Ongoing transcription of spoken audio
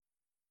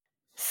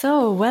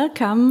So,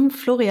 welcome,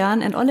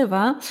 Florian and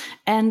Oliver,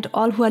 and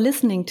all who are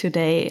listening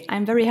today.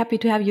 I'm very happy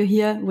to have you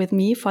here with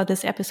me for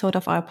this episode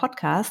of our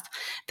podcast.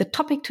 The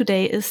topic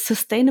today is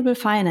sustainable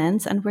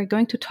finance, and we're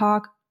going to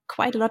talk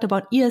quite a lot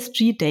about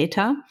ESG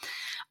data.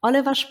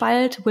 Oliver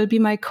Spalt will be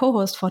my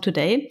co-host for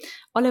today.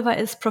 Oliver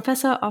is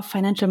Professor of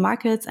Financial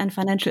Markets and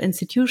Financial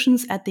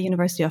Institutions at the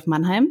University of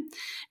Mannheim.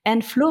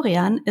 And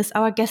Florian is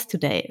our guest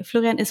today.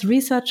 Florian is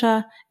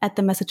researcher at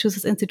the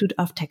Massachusetts Institute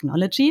of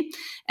Technology.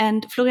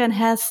 And Florian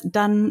has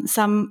done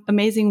some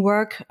amazing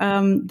work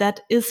that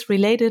is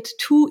related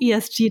to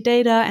ESG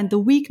data and the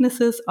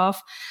weaknesses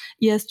of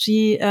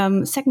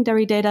ESG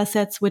secondary data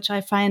sets, which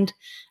I find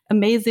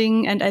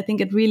amazing. And I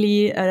think it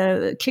really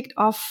kicked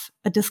off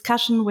a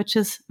discussion which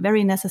is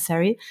very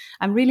necessary.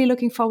 I'm really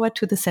looking forward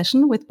to the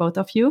session with both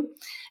of you.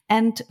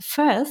 And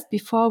first,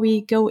 before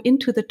we go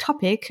into the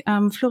topic,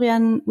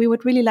 Florian, we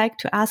would really like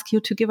to ask you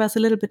to give us a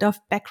little bit of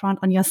background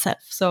on yourself.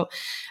 So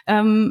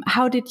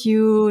how did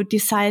you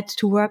decide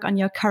to work on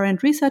your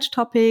current research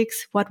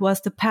topics? What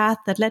was the path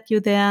that led you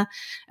there?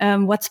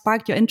 What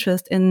sparked your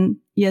interest in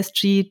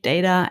ESG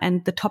data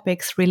and the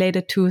topics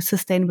related to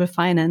sustainable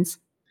finance?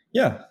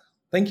 Yeah.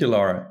 Thank you,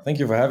 Laura. Thank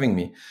you for having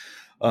me.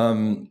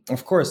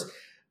 Of course,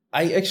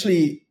 I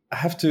actually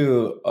have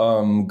to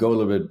go a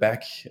little bit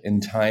back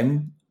in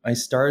time. I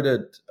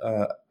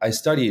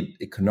studied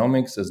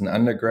economics as an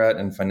undergrad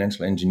and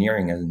financial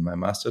engineering as in my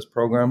master's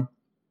program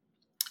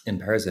in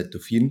Paris at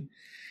Dauphine.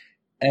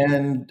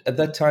 And at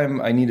that time,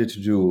 I needed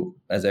to do,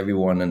 as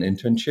everyone, an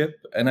internship.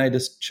 And I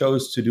just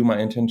chose to do my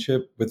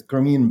internship with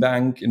Grameen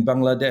Bank in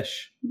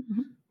Bangladesh,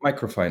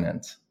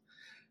 microfinance.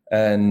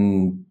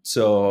 And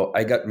so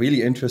I got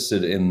really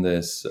interested in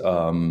this,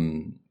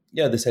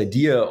 this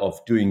idea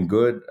of doing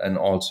good and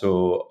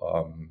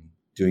also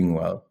doing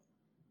well.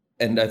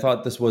 And I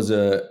thought this was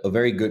a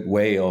very good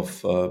way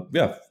of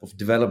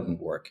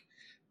development work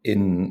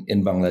in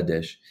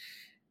Bangladesh.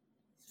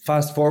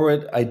 Fast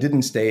forward, I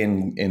didn't stay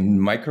in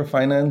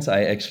microfinance.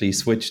 I actually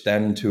switched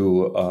then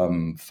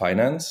to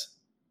finance,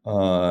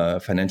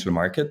 financial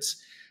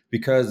markets.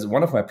 Because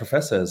one of my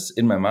professors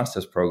in my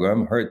master's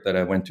program heard that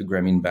I went to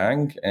Grameen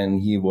Bank, and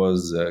he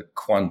was a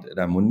quant at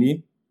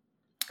Amundi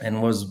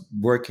and was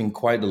working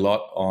quite a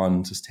lot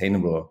on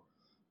sustainable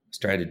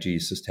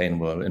strategies,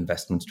 sustainable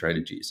investment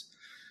strategies.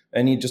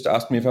 And he just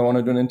asked me if I want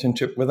to do an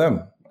internship with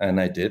them. And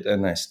I did,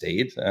 and I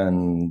stayed.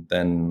 And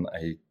then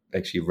I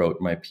actually wrote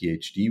my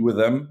PhD with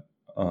them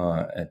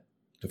at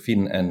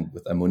Dauphine and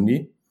with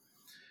Amundi.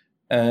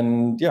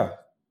 And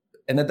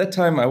And at that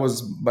time, my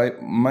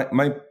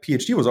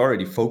PhD was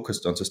already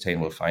focused on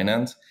sustainable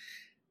finance.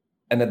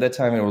 And at that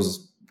time, it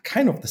was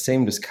kind of the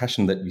same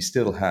discussion that we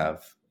still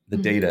have. The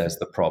data is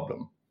the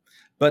problem.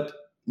 But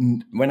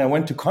when I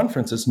went to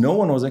conferences, no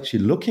one was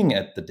actually looking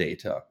at the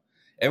data.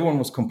 Everyone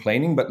was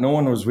complaining, but no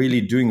one was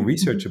really doing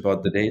research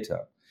about the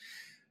data.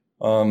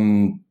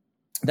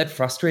 That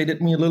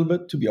frustrated me a little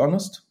bit, to be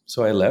honest.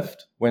 So I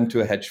left, went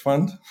to a hedge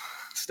fund,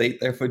 stayed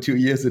there for 2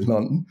 years in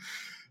London.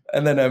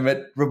 And then I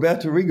met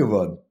Roberto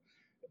Rigavon.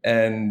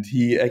 And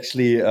he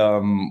actually,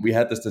 we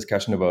had this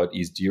discussion about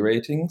ESG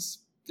ratings,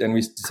 and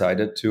we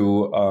decided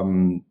to,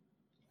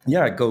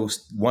 go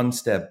one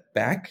step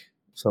back.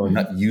 So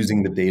not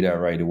using the data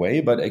right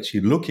away, but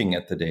actually looking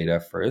at the data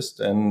first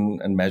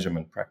and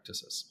measurement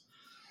practices.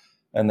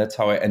 And that's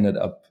how I ended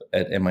up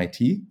at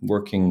MIT,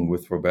 working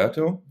with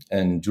Roberto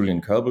and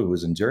Julian Körbel, who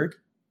is in Zurich.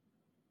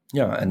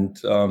 Yeah, and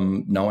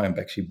now I'm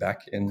actually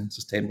back in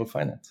sustainable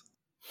finance.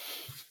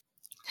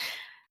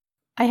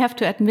 I have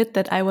to admit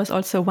that I was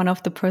also one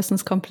of the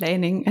persons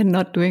complaining and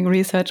not doing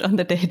research on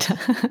the data.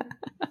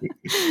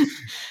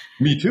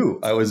 Me too.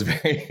 I was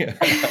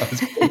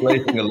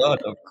complaining a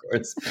lot, of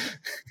course.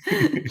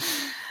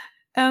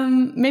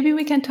 Maybe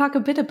we can talk a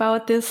bit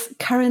about this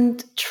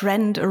current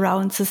trend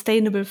around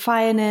sustainable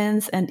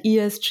finance and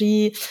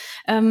ESG.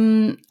 I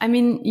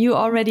mean, you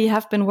already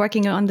have been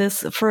working on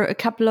this for a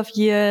couple of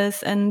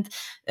years, and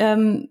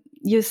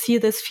you see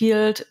this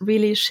field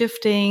really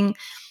shifting.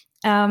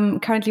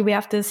 Currently, we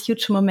have this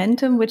huge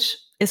momentum, which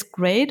is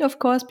great, of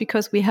course,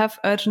 because we have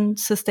urgent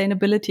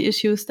sustainability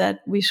issues that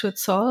we should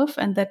solve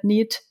and that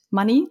need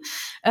money.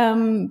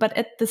 But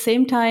at the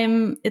same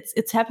time,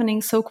 it's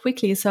happening so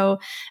quickly. So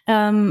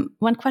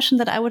one question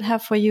that I would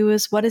have for you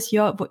is, what is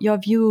your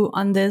view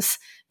on this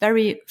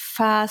very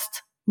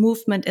fast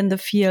movement in the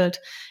field?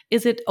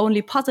 Is it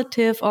only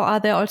positive, or are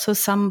there also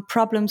some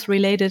problems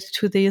related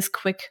to these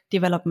quick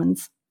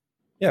developments?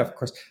 Yeah, of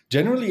course.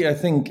 Generally, I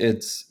think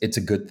it's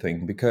a good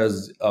thing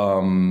because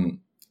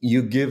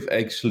you give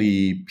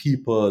actually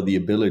people the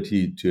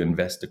ability to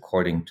invest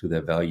according to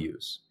their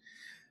values.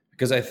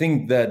 Because I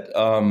think that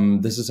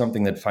this is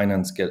something that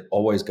finance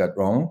always got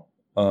wrong,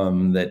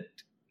 that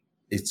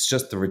it's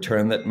just the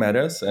return that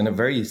matters. And a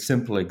very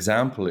simple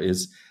example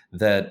is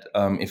that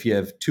if you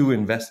have two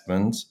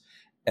investments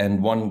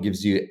and one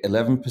gives you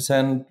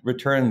 11%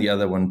 return, the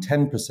other one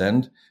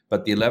 10%,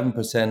 but the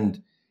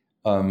 11%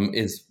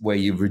 is where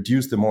you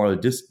reduce the moral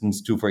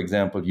distance to, for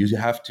example,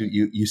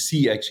 you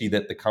see actually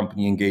that the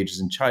company engages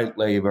in child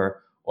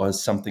labor or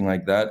something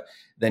like that,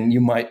 then you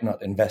might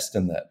not invest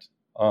in that.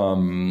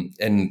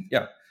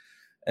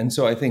 And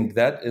so I think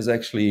that is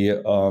actually,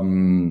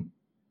 and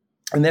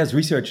there's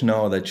research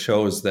now that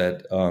shows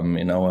that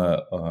in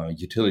our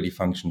utility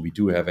function, we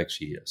do have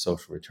actually a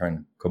social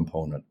return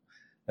component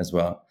as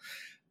well.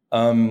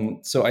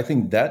 So I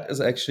think that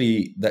is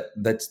actually,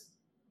 that's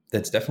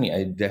definitely,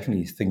 I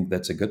definitely think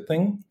that's a good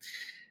thing.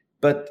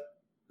 But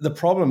the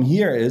problem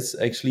here is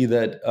actually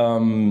that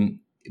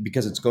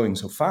because it's going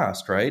so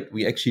fast, right?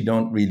 We actually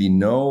don't really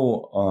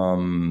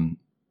know,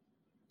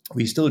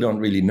 we still don't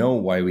really know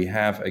why we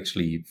have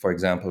actually, for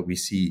example, we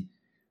see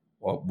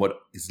what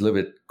is a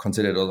little bit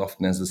considered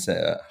often as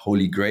a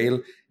holy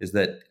grail is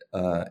that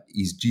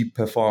ESG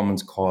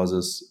performance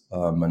causes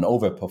an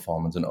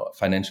overperformance, a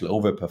financial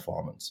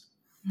overperformance.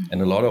 Mm-hmm.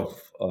 And a lot of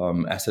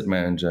asset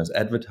managers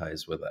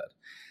advertise with that.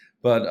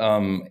 But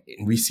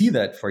we see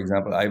that, for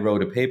example, I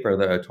wrote a paper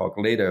that I'll talk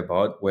later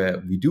about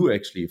where we do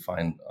actually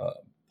find a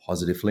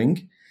positive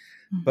link,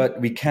 mm-hmm.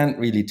 but we can't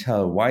really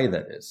tell why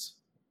that is.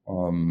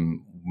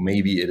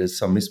 Maybe it is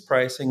some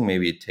mispricing.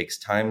 Maybe it takes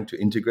time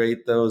to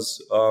integrate those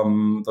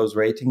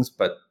ratings.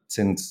 But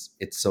since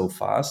it's so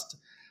fast,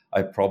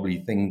 I probably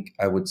think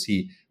I would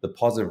see the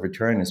positive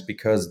return is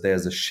because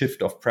there's a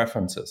shift of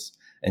preferences.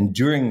 And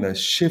during the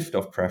shift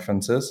of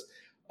preferences,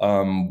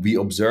 we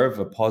observe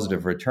a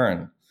positive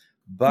return.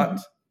 But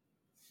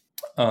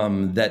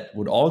that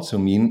would also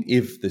mean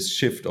if this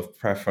shift of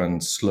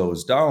preference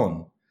slows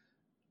down,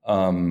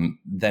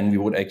 then we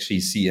would actually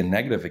see a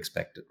negative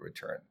expected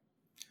return.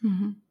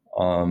 Mm-hmm.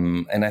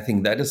 And I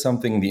think that is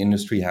something the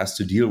industry has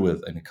to deal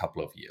with in a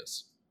couple of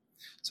years.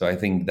 So I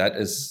think that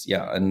is,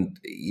 and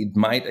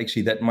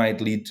that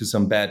might lead to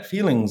some bad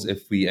feelings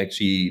if we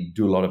actually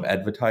do a lot of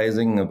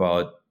advertising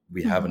about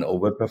we have an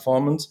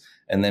overperformance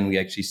and then we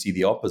actually see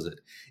the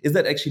opposite. Is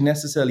that actually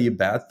necessarily a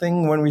bad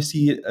thing when we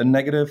see a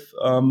negative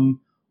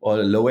or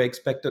lower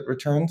expected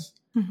returns?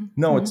 Mm-hmm.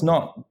 No, it's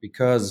not,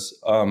 because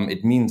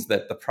it means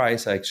that the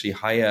price are actually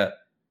higher.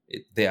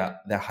 They're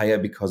higher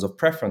because of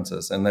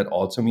preferences, and that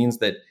also means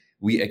that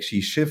we actually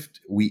shift.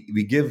 We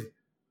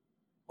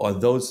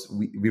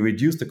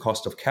reduce the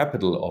cost of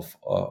capital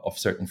of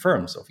certain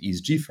firms, of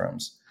ESG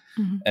firms,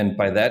 mm-hmm. and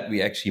by that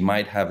we actually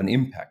might have an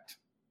impact.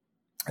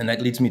 And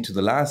that leads me to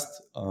the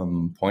last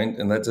point,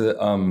 and that's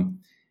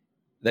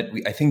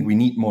I think we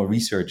need more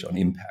research on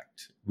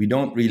impact. We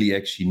don't really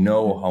actually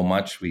know how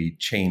much we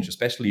change,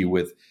 especially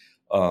with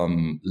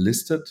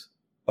listed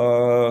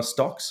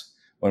stocks.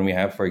 When we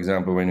have, for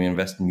example, when we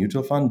invest in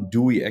mutual fund,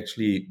 do we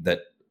actually that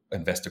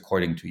invest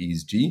according to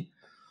ESG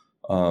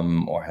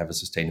or have a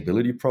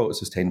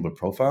sustainable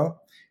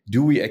profile?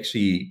 Do we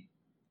actually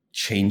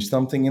change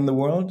something in the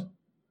world?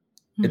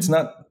 Mm-hmm. It's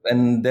not,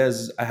 and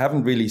I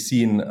haven't really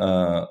seen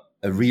a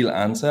real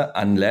answer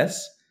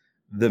unless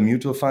the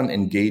mutual fund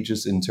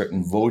engages in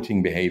certain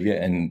voting behavior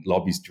and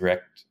lobbies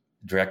directly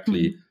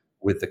mm-hmm.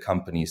 with the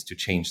companies to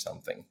change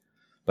something.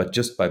 But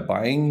just by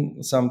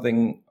buying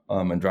something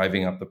and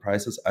driving up the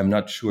prices, I'm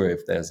not sure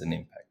if there's an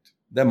impact.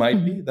 There might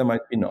mm-hmm. be, there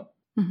might be not.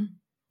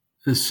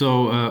 Mm-hmm.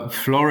 So,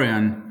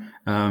 Florian,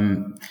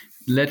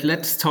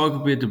 let's talk a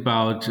bit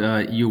about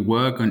your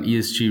work on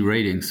ESG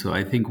ratings. So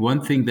I think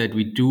one thing that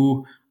we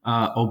do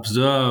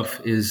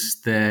observe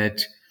is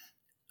that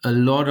a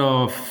lot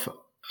of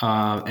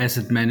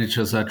asset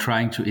managers are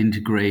trying to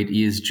integrate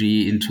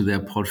ESG into their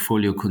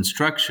portfolio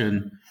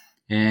construction.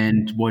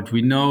 And what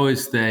we know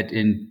is that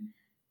even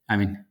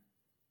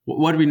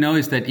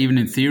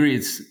in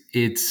theory,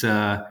 it's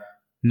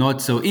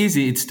not so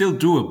easy. It's still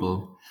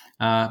doable.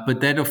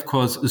 But that, of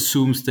course,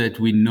 assumes that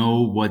we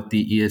know what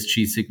the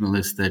ESG signal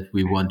is that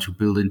we want to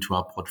build into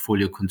our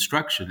portfolio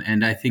construction.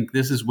 And I think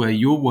this is where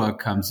your work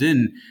comes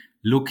in,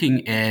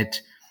 looking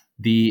at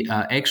the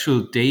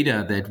actual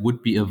data that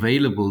would be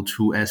available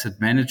to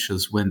asset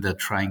managers when they're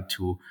trying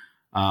to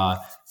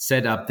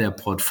set up their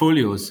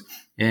portfolios.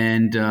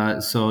 And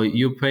so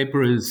your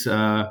paper is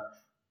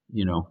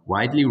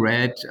widely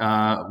read,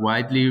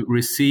 widely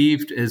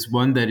received as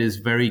one that is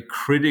very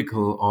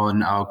critical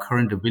on our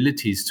current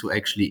abilities to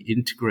actually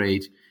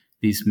integrate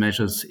these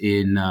measures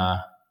in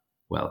a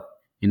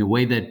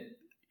way that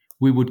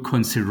we would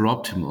consider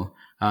optimal.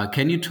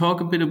 Can you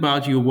talk a bit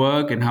about your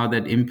work and how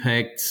that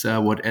impacts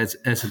what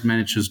asset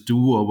managers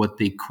do or what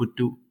they could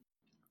do?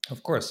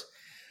 Of course.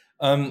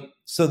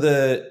 So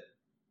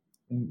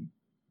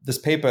this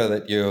paper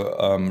that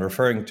you're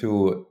referring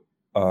to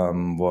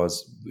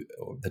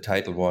the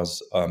title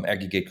was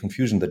Aggregate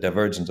Confusion, the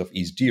Divergence of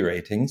ESG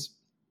Ratings.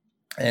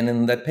 And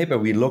in that paper,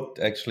 we looked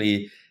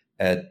actually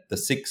at the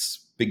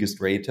 6 biggest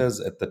raters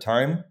at the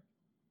time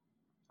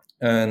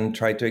and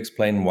tried to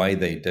explain why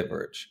they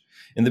diverge.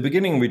 In the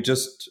beginning, we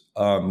just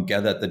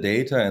gathered the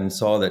data and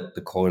saw that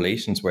the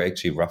correlations were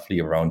actually roughly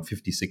around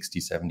 50, 60,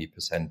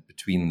 70%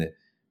 between the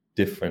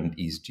different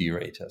ESG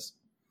raters.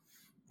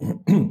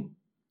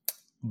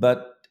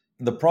 But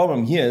the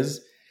problem here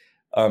is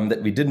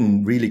that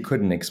we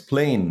couldn't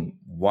explain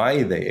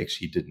why they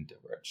actually didn't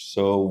diverge.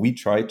 So we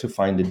tried to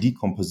find a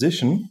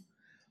decomposition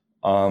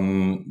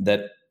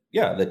that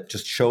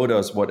just showed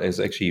us what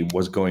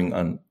was going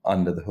on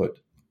under the hood.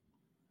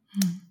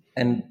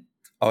 And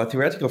our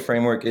theoretical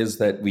framework is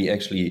that we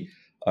actually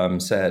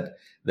said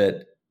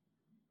that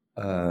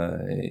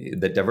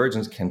that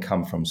divergence can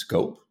come from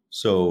scope.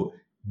 So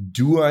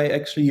do I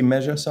actually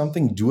measure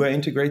something? Do I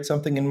integrate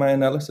something in my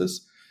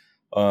analysis?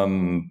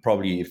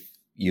 Probably if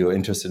you're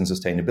interested in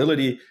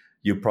sustainability,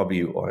 you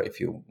probably, or if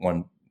you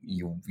want,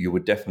 you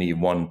would definitely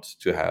want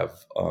to have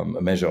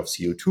a measure of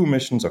CO2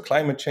 emissions or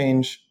climate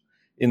change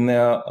in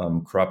there,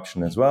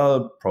 corruption as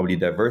well, probably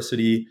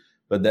diversity.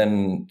 But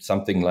then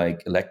something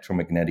like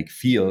electromagnetic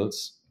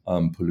fields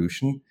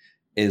pollution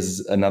is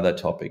another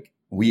topic.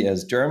 We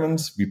as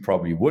Germans, we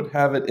probably would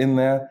have it in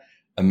there.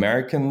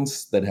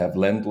 Americans that have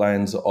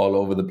landlines all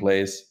over the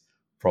place,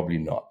 probably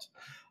not.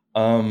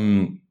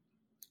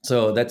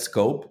 So that's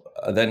scope.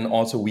 Then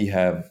also we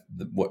have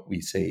what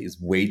we say is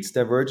weights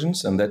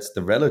divergence, and that's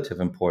the relative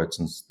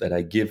importance that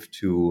I give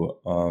to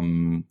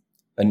an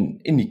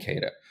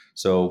indicator.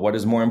 So what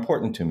is more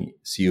important to me,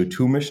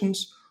 CO2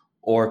 emissions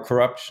or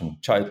corruption,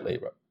 child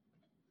labor,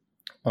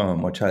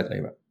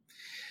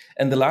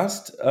 And the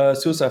last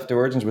source of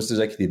divergence, which is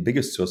actually the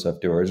biggest source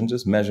of divergence,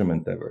 is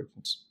measurement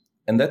divergence.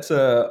 And that's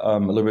a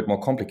little bit more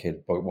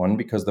complicated one,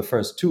 because the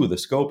first two, the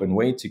scope and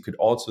weights, you could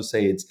also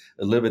say it's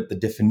a little bit the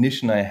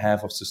definition I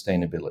have of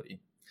sustainability.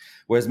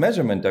 Whereas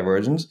measurement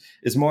divergence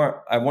is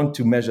more, I want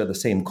to measure the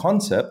same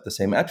concept, the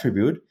same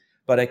attribute,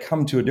 but I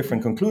come to a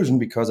different conclusion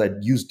because I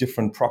use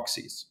different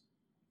proxies.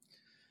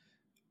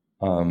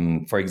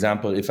 For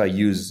example, if I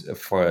use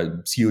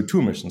for CO2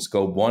 emissions,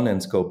 scope 1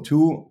 and scope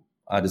 2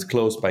 are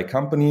disclosed by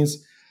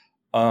companies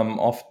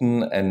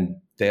often, and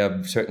they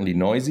are certainly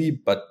noisy,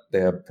 but they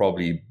are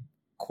probably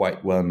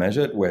quite well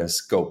measured, whereas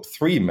scope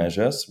 3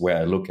 measures, where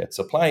I look at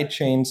supply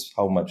chains,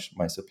 how much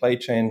my supply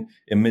chain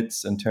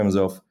emits in terms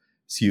of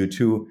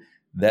CO2,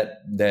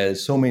 that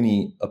there's so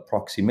many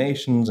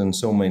approximations and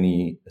so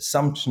many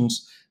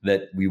assumptions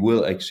that we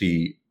will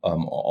actually,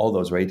 all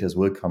those raters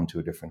will come to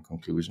a different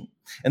conclusion.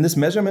 And this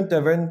measurement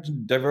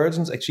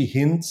divergence actually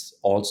hints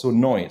also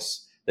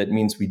noise. That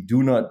means we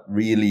do not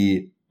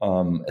really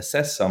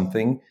assess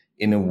something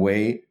in a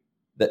way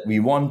that we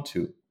want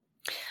to.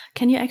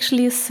 Can you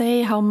actually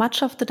say how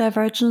much of the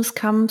divergence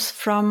comes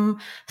from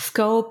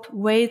scope,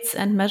 weights,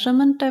 and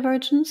measurement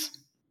divergence?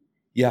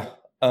 Yeah.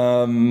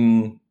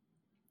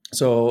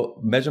 So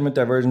measurement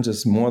divergence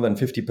is more than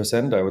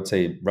 50%. I would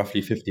say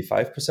roughly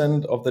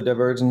 55% of the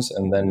divergence,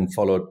 and then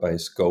followed by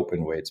scope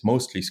and weights,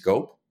 mostly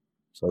scope.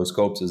 So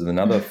scopes is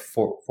another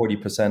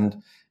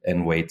 40%,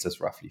 and weights is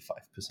roughly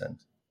 5%.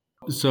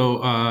 So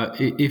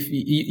if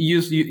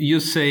you're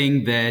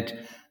saying that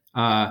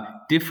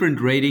different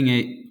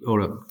rating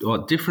or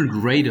different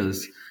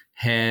raters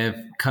have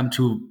come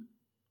to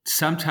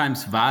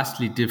sometimes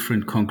vastly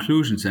different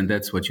conclusions, and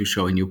that's what you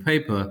show in your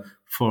paper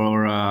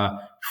for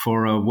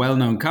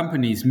well-known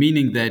companies,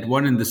 meaning that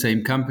one and the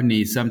same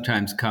company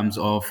sometimes comes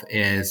off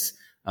as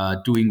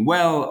doing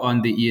well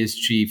on the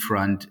ESG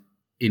front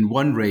in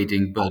one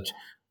rating, but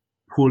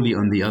poorly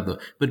on the other.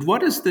 But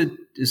what is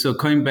so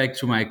coming back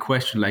to my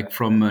question, like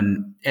from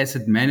an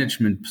asset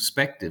management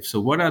perspective,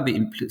 so what are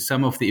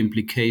some of the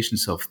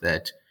implications of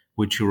that,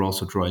 which you're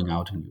also drawing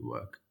out in your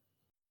work?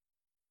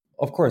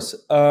 Of course.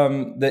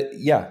 The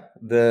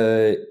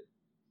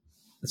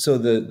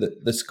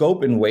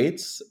scope and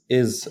weights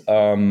is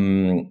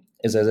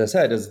as I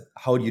said, is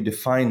how do you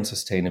define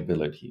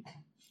sustainability?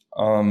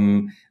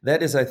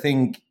 That is, I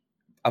think,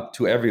 up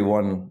to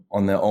everyone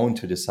on their own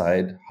to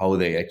decide how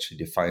they actually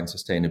define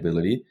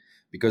sustainability.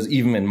 Because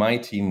even in my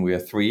team, we are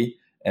 3,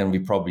 and we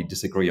probably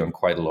disagree on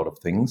quite a lot of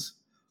things.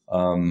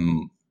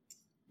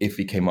 If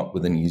we came up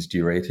with an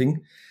ESG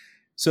rating,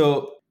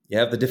 so you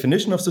have the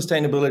definition of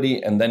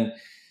sustainability, and then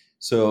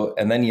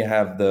you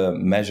have the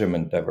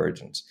measurement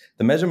divergence.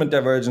 The measurement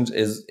divergence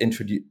is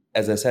introduced,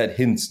 as I said,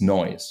 hints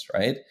noise,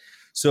 right?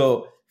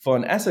 So for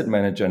an asset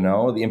manager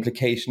now, the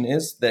implication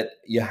is that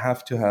you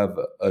have to have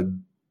a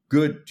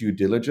good due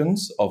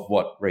diligence of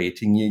what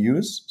rating you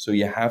use. So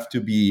you have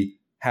to be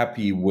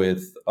happy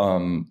with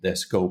their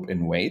scope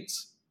and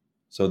weights,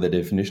 so the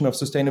definition of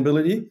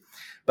sustainability.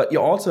 But you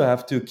also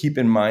have to keep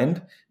in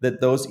mind that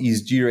those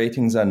ESG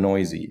ratings are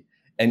noisy.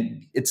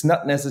 And it's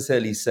not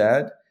necessarily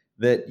said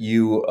that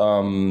you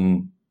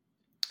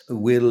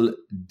will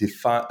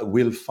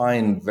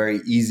find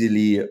very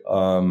easily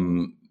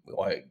or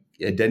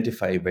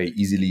identify very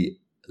easily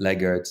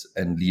laggards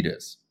and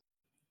leaders.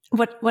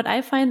 What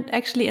I find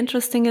actually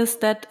interesting is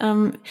that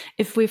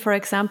if we, for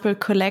example,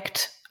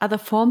 collect other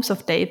forms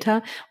of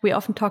data, we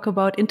often talk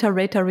about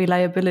inter-rater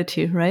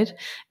reliability, right?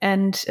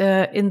 And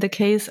in the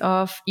case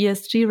of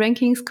ESG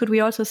rankings, could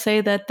we also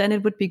say that then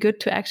it would be good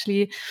to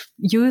actually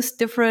use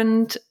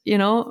different,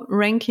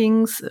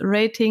 rankings,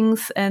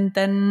 ratings, and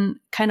then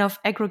kind of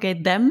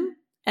aggregate them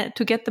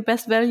to get the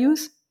best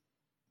values?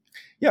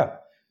 Yeah.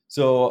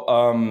 So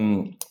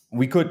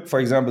we could, for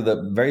example,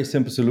 the very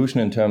simple solution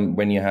in terms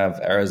when you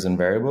have errors in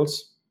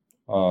variables,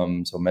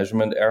 so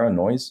measurement error,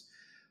 noise,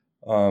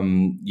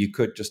 you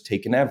could just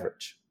take an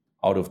average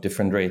out of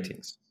different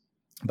ratings.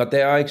 But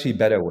there are actually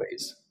better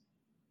ways.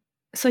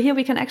 So here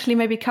we can actually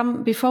maybe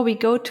come, before we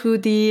go to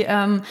the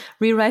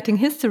rewriting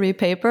history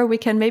paper, we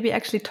can maybe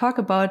actually talk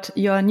about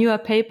your newer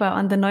paper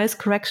on the noise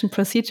correction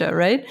procedure,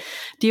 right?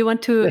 Do you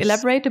want to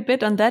elaborate a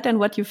bit on that and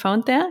what you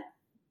found there?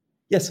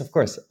 Yes, of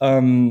course.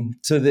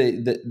 So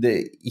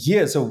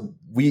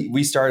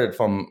we started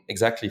from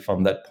exactly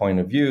from that point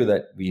of view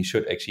that we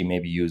should actually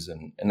maybe use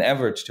an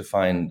average to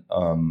find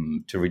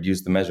to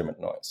reduce the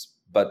measurement noise.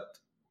 But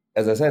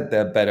as I said,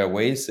 there are better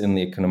ways in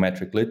the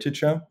econometric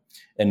literature,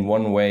 and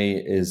one way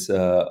is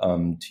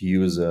to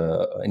use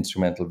an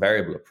instrumental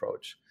variable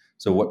approach.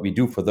 So what we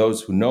do, for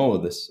those who know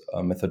this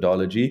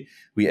methodology,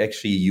 we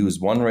actually use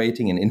one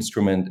rating and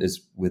instrument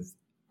is with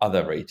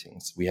other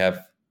ratings. We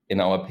have in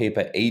our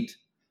paper 8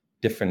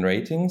 different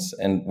ratings.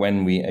 And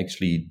when we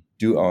actually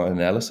do our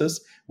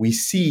analysis, we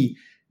see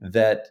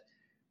that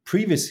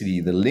previously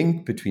the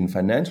link between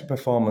financial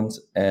performance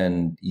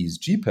and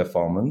ESG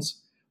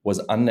performance was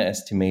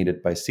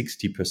underestimated by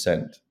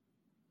 60%.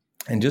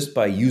 And just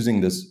by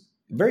using this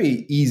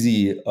very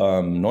easy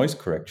noise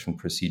correction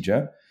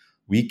procedure,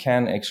 we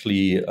can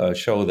actually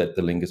show that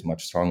the link is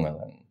much stronger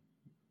than,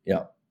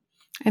 yeah.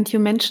 And you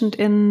mentioned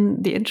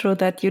in the intro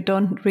that you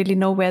don't really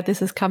know where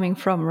this is coming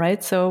from,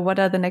 right? So what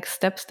are the next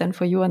steps then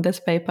for you on this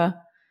paper?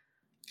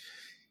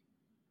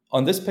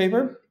 On this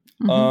paper,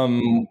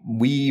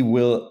 we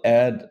will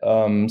add,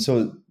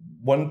 so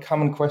one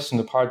common question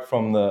apart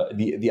from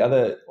the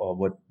other, or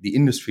what the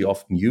industry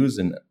often use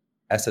in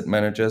asset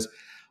managers,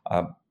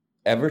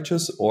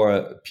 averages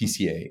or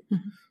PCA.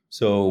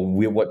 So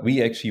what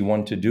we actually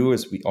want to do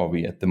is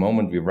at the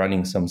moment, we're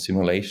running some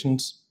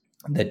simulations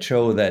that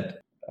show that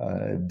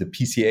the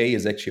PCA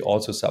is actually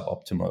also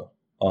suboptimal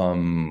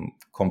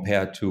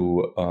compared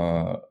to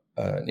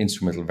an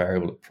instrumental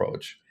variable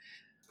approach.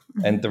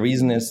 And the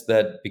reason is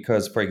that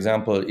because, for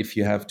example, if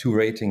you have two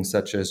ratings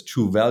such as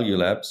True Value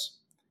Labs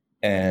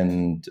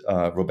and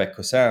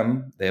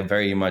Robeco-Sam, they're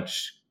very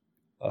much,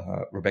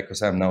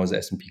 Robeco-Sam now is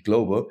S&P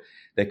Global,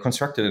 they're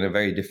constructed in a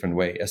very different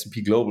way.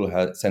 S&P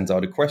Global sends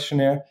out a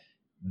questionnaire.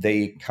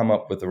 They come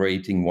up with a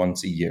rating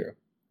once a year.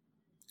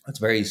 It's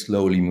very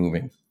slowly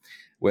moving.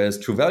 Whereas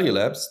True Value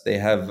Labs, they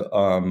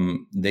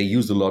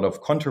use a lot of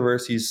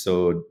controversies,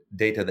 so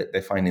data that they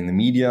find in the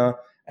media,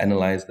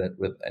 analyze that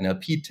with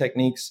NLP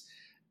techniques,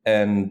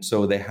 and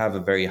so they have a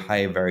very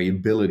high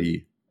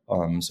variability.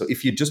 So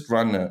if you just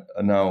run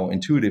now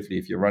intuitively,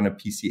 if you run a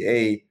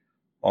PCA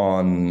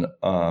on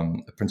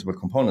a principal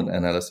component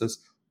analysis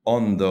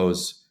on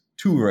those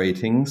two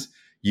ratings,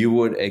 you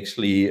would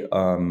actually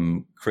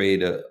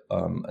create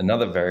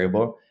another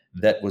variable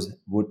that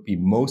would be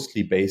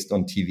mostly based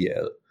on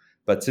TVL.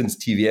 But since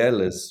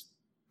TVL is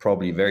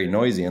probably very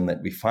noisy, and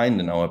that we find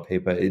in our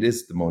paper, it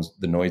is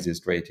the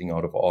noisiest rating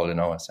out of all in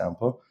our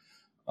sample,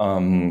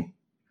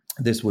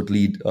 this would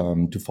lead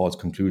to false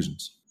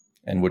conclusions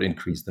and would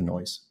increase the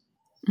noise.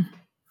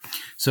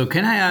 So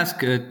can I ask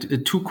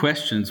 2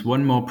 questions,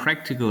 one more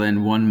practical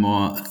and one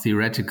more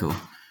theoretical?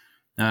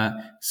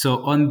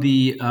 So on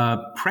the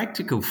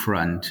practical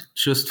front,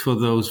 just for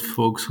those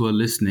folks who are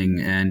listening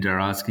and are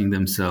asking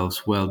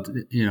themselves, well,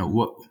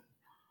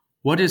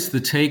 what is the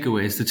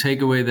takeaway? Is the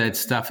takeaway that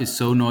stuff is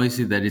so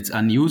noisy that it's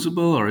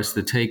unusable, or is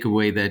the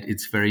takeaway that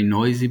it's very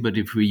noisy, but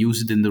if we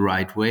use it in the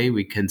right way,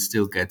 we can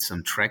still get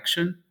some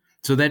traction?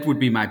 So that would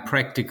be my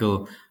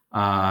practical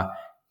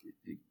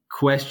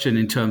question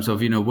in terms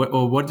of,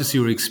 what is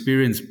your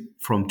experience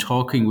from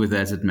talking with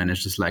asset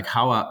managers? Like,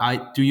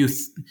 do you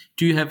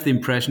have the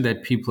impression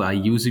that people are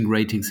using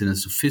ratings in a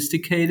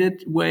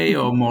sophisticated way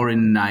or more in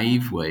a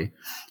naive way?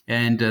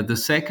 And the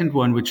second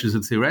one, which is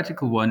a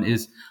theoretical one,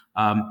 is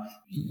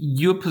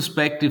your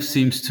perspective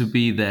seems to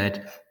be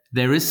that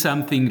there is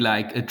something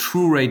like a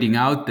true rating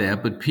out there,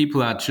 but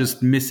people are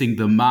just missing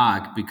the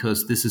mark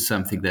because this is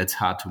something that's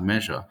hard to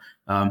measure.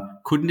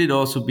 Couldn't it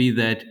also be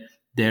that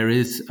there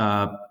is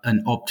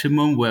an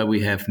optimum where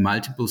we have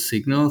multiple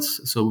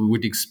signals, so we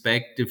would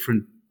expect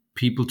different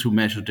people to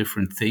measure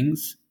different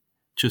things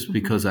just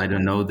because, I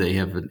don't know, they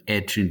have an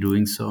edge in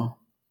doing so?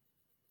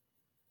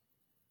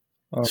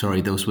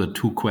 Sorry, those were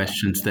 2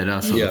 questions that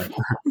are sort of...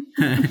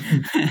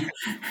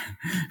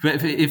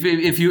 But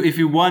if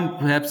you want,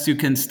 perhaps you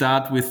can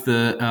start with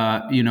the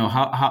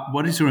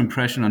what is your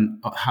impression on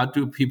how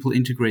do people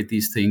integrate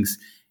these things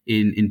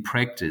in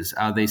practice?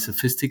 Are they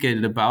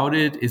sophisticated about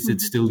it? Is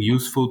it still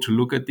useful to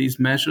look at these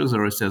measures,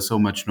 or is there so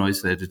much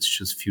noise that it's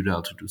just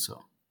futile to do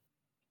so?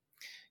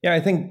 Yeah,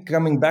 I think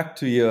coming back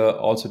to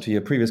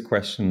your previous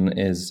question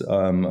is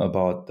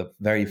about the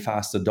very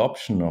fast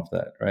adoption of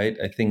that, right?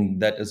 I think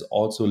that is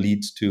also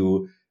leads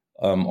to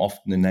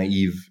often a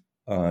naive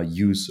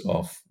use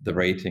of the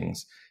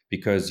ratings,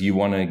 because you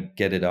want to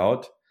get it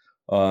out,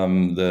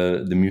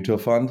 the mutual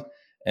fund,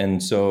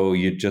 and so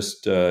you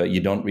just you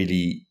don't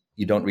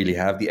really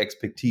have the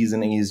expertise in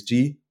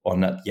ESG, or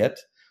not yet.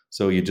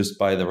 So you just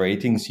buy the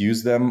ratings,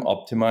 use them,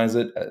 optimize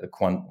it.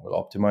 Quant will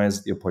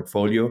optimize your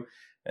portfolio,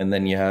 and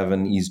then you have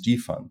an ESG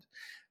fund.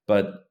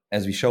 But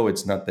as we show,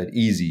 it's not that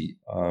easy.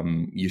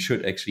 You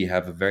should actually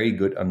have a very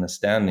good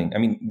understanding. I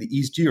mean, the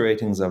ESG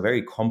ratings are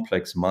very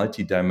complex,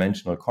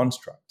 multi-dimensional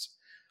constructs.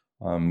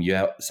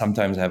 You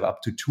sometimes have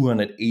up to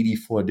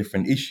 284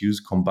 different issues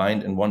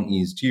combined in one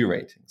ESG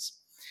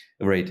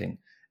rating.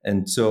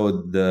 And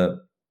so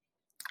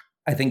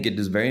I think it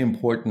is very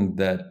important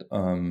that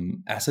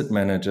asset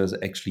managers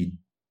actually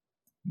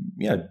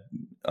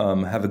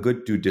have a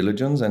good due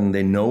diligence, and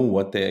they know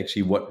what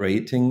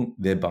rating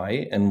they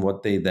buy and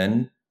what they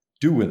then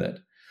do with it.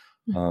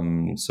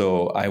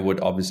 So I would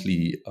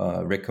obviously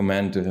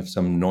recommend to have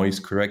some noise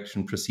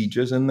correction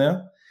procedures in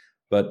there,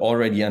 but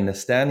already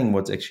understanding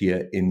what's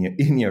actually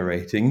in your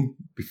rating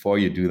before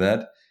you do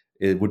that,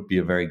 it would be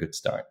a very good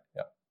start.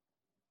 Yeah.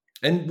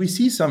 And we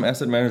see some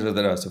asset managers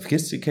that are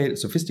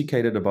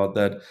sophisticated about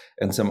that,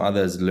 and some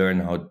others learn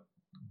how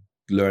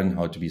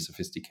to be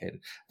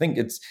sophisticated. I think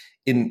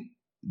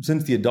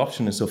since the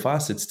adoption is so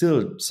fast, it's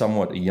still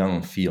somewhat a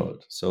young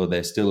field. So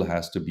there still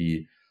has to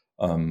be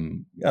a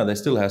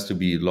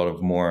lot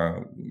of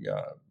more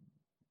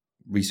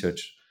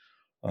research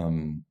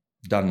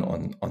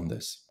done on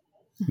this.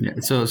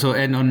 Yeah. So,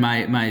 and on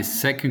my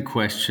second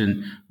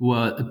question,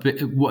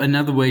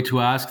 another way to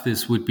ask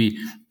this would be: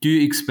 do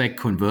you expect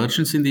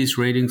convergence in these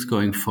ratings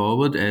going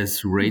forward,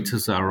 as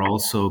raters are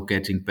also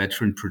getting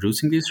better in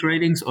producing these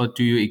ratings, or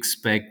do you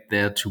expect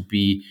there to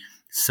be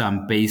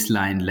some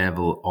baseline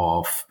level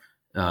of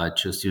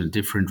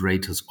different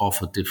raters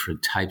offer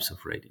different types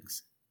of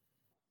ratings?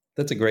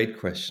 That's a great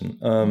question.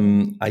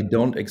 I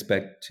don't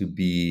expect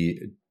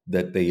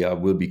that they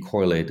will be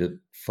correlated,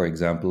 for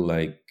example,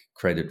 like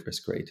credit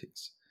risk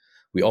ratings.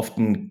 We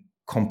often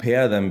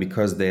compare them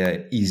because they are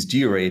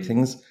ESG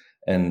ratings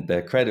and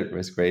they're credit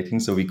risk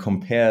ratings. So we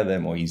compare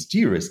them, or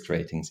ESG risk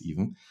ratings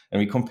even, and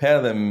we compare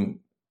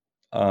them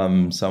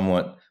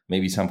somewhat,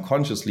 maybe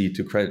subconsciously,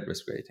 to credit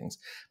risk ratings.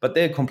 But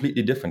they're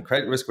completely different.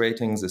 Credit risk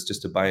ratings is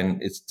just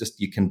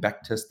you can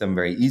backtest them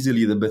very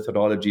easily, the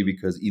methodology,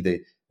 because either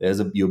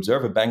you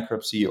observe a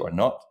bankruptcy or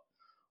not,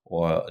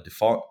 or a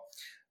default.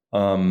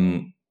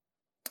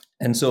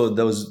 And so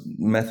those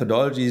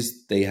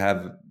methodologies, they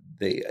are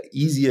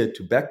easier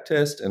to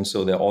backtest, and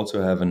so they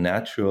also have a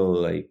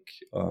natural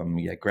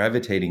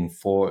gravitating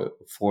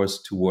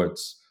force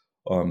towards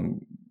a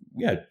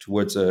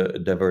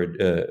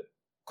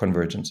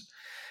convergence.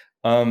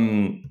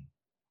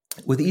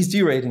 With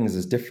ESG ratings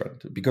is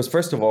different, because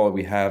first of all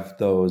we have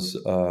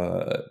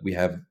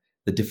the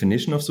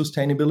definition of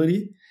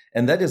sustainability,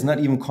 and that is not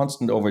even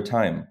constant over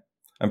time.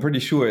 I'm pretty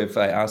sure if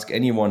I ask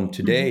anyone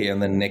today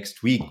and then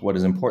next week what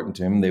is important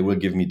to him, they will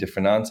give me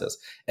different answers.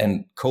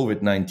 And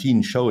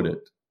COVID-19 showed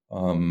it.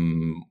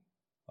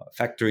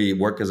 Factory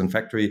workers and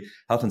factory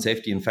health and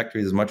safety in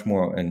factories is much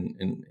more,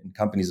 in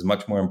companies is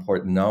much more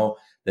important now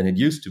than it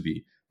used to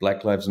be.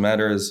 Black Lives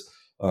Matters,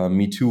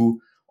 Me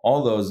Too,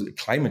 all those,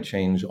 climate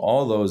change,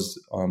 all those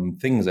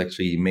things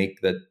actually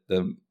make that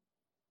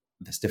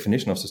this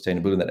definition of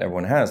sustainability that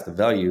everyone has, the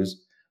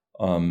values,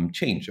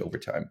 change over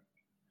time.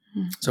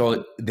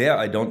 So there,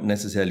 I don't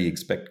necessarily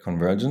expect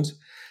convergence.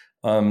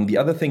 The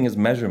other thing is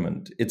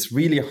measurement. It's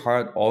really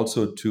hard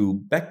also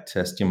to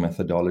backtest your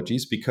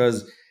methodologies,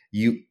 because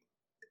you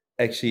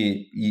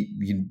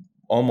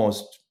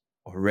almost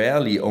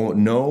rarely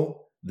know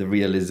the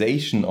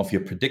realization of your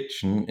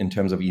prediction in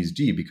terms of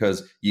ESG,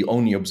 because you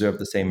only observe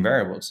the same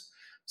variables.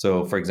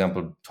 So, for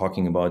example,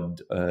 talking about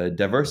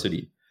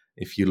diversity.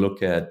 If you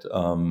look at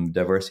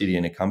diversity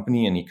in a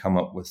company and you come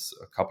up with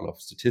a couple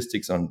of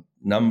statistics on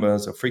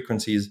numbers or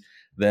frequencies,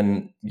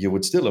 then you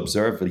would still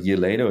observe a year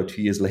later or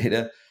 2 years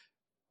later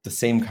the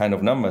same kind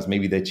of numbers.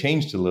 Maybe they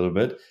changed a little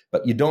bit,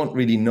 but you don't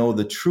really know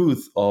the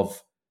truth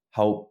of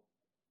how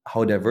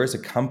diverse a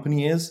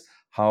company is,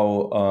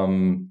 how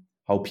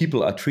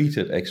people are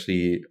treated,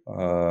 actually,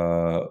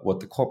 what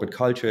the corporate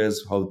culture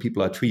is, how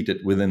people are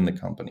treated within the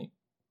company.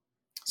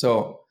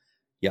 So,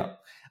 yeah,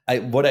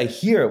 what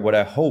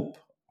I hope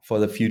for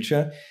the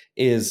future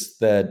is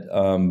that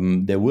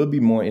there will be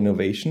more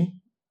innovation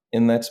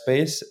in that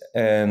space,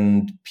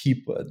 and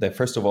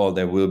first of all,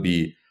 there will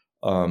be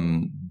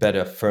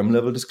better firm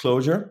level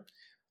disclosure,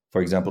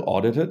 for example,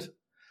 audited.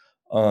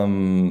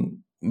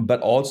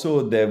 But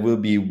also there will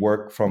be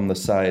work from the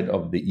side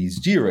of the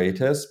ESG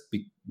raters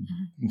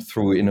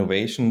through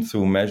innovation,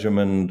 through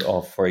measurement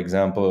of, for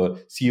example,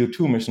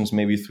 CO2 emissions,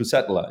 maybe through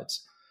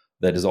satellites.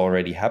 That is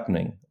already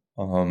happening.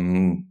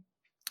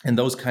 And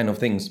those kind of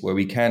things where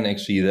we can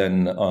actually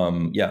then,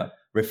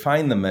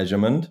 refine the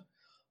measurement,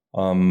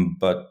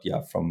 but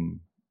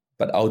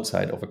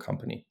outside of a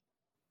company.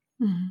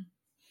 Mm-hmm.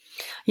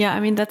 Yeah,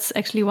 I mean, that's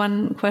actually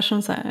one question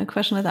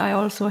that I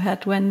also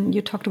had when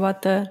you talked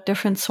about the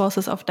different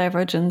sources of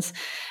divergence,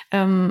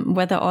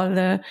 whether all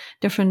the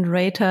different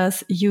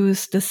raters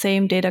use the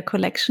same data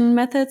collection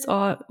methods,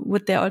 or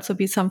would there also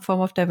be some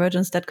form of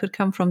divergence that could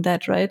come from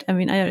that, right? I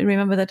mean, I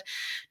remember that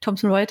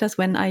Thomson Reuters,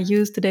 when I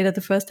used the data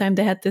the first time,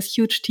 they had this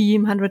huge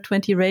team,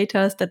 120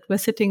 raters that were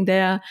sitting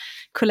there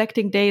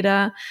collecting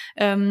data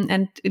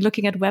and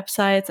looking at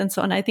websites and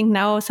so on. I think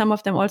now some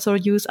of them also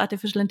use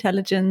artificial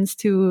intelligence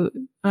to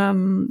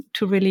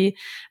really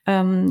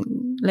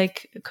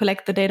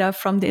collect the data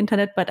from the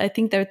internet. But I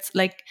think that's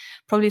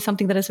probably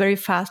something that is very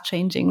fast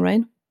changing,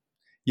 right?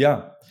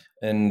 Yeah.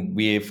 And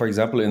we, for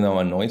example, in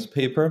our noise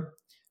paper,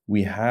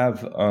 we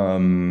have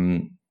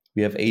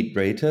 8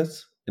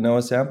 raters in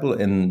our sample,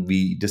 and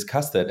we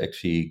discussed that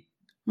actually,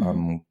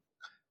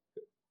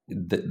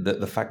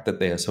 the fact that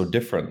they are so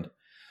different,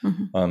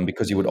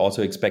 because you would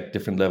also expect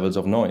different levels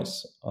of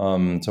noise.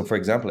 So, for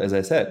example, as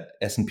I said,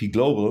 S&P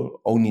Global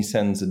only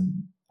sends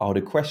out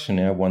a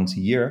questionnaire once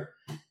a year,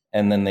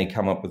 and then they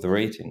come up with a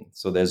rating.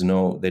 So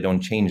they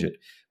don't change it.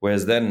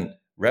 Whereas then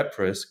rep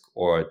risk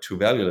or True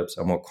Value Labs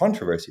are more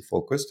controversy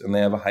focused, and they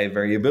have a high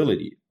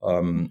variability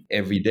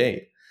every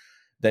day.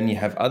 Then you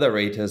have other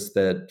raters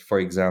that, for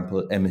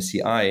example,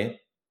 MSCI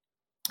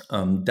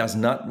does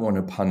not want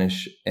to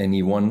punish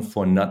anyone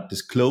for not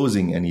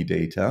disclosing any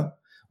data,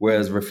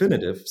 whereas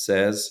Refinitiv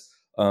says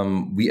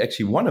we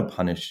actually want to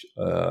punish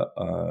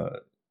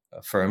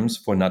firms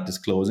for not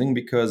disclosing,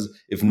 because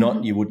if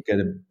not, you would get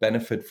a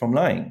benefit from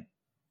lying.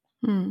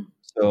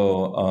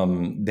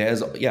 So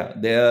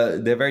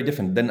they're very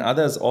different. Then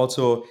others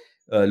also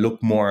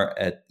look more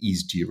at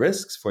ESG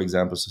risks, for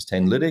example,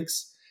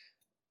 Sustainalytics,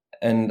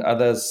 and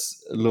others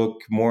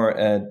look more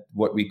at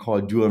what we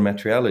call dual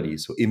materiality,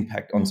 so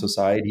impact on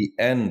society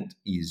and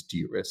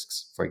ESG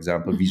risks. For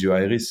example, Vigeo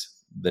Eiris,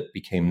 that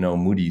became now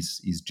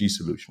Moody's ESG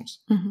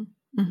solutions.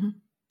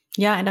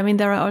 Yeah, and I mean,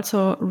 there are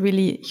also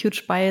really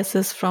huge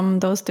biases from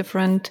those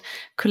different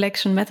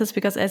collection methods,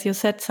 because as you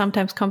said,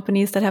 sometimes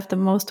companies that have the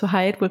most to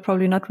hide will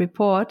probably not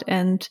report.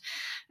 And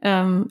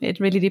it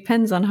really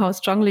depends on how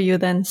strongly you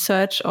then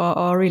search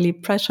or really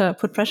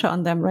put pressure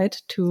on them, right,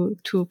 to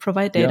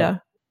provide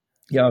data.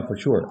 Yeah, for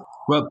sure.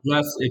 Well,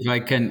 plus, if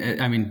I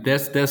can, I mean,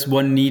 there's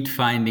one neat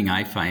finding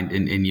I find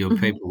in your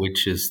paper,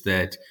 which is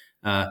that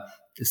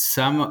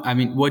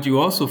what you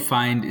also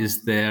find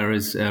is there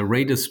is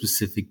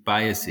rater-specific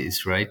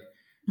biases, right?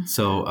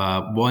 So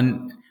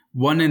one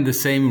in the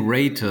same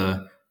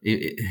rater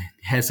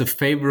has a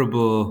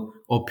favorable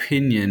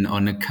opinion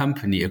on a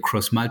company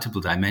across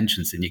multiple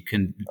dimensions, and you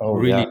can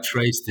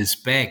trace this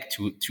back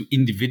to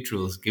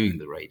individuals giving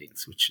the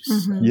ratings, which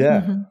is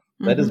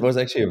that was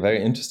actually a very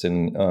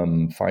interesting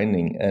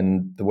finding.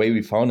 And the way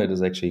we found it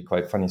is actually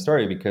quite a funny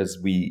story, because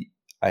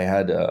I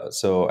had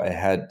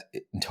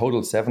in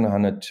total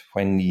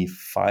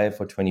 725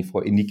 or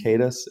 24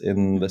 indicators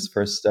in this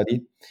first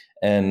study,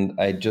 and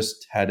I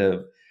just had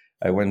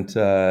I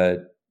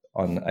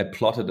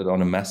plotted it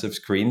on a massive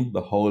screen,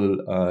 the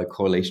whole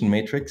correlation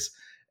matrix,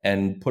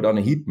 and put on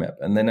a heat map,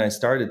 and then I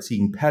started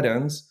seeing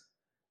patterns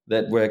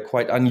that were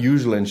quite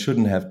unusual and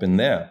shouldn't have been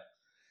there.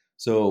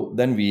 So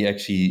then we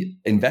actually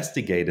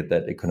investigated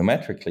that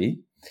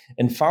econometrically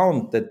and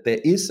found that there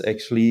is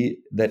actually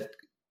that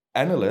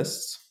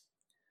analysts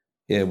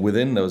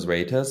within those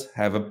raters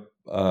have a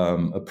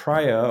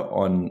prior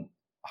on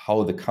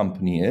how the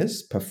company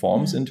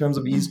performs in terms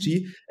of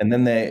ESG, and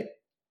then they're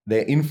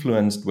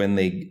influenced when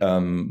they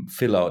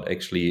fill out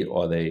actually,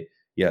 or they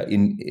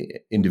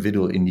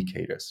individual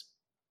indicators.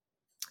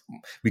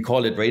 We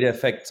call it rater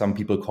effect. Some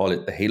people call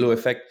it the halo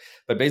effect.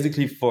 But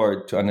basically,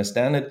 to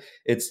understand it,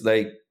 it's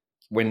like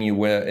when you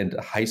were in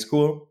high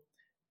school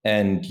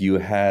and you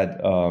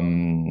had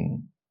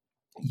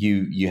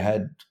you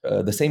had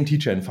the same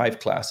teacher in 5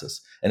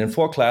 classes, and in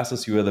 4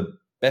 classes you were the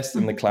best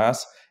in the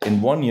class.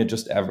 In 1 you're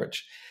just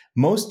average.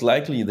 Most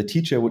likely the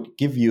teacher would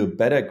give you a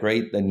better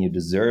grade than you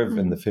deserve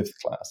in the 5th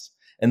class.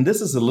 And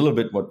this is a little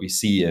bit what we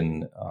see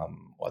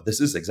this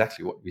is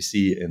exactly what we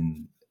see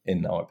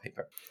in our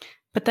paper.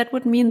 But that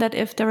would mean that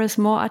if there is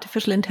more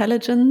artificial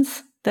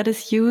intelligence that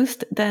is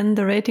used, then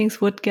the ratings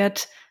would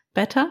get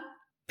better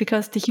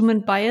because the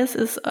human bias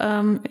is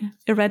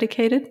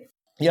eradicated?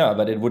 Yeah,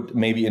 but it would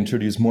maybe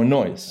introduce more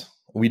noise.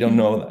 We don't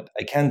know that.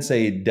 I can't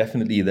say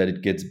definitely that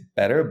it gets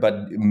better,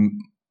 but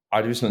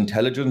artificial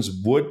intelligence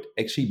would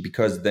actually,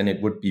 because then it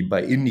would be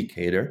by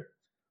indicator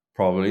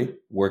probably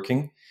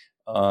working,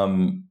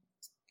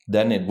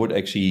 then it would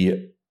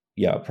actually,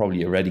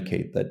 probably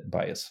eradicate that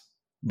bias.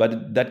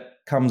 But that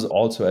comes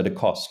also at a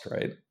cost,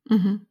 right?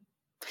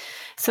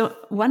 So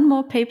one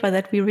more paper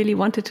that we really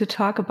wanted to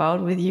talk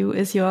about with you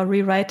is your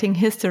rewriting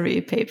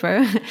history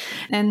paper.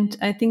 And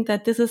I think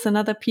that this is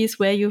another piece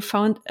where you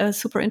found a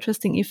super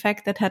interesting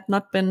effect that had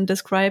not been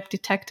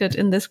detected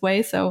in this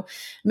way. So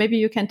maybe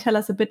you can tell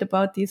us a bit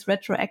about these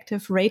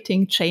retroactive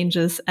rating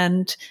changes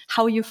and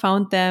how you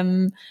found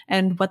them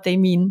and what they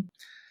mean.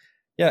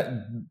 Yeah,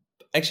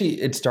 actually,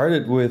 it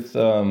started with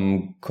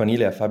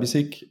Cornelia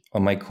Fabisic,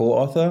 my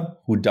co-author,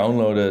 who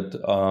downloaded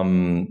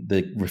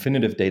the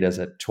Refinitiv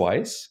dataset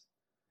twice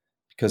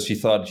because she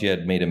thought she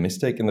had made a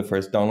mistake in the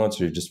first download,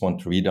 so she just wanted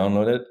to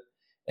re-download it.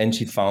 And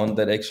she found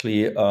that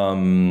actually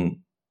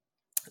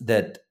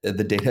that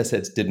the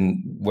datasets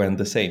weren't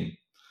the same.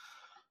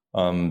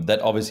 That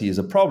obviously is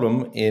a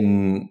problem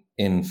in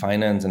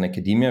finance and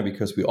academia,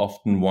 because we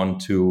often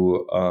want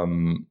to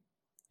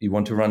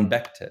run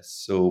back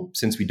tests. So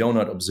since we do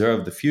not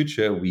observe the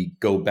future, we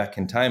go back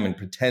in time and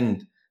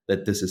pretend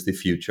that this is the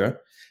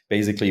future.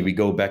 Basically, we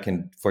go back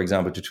for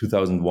example, to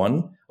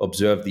 2001,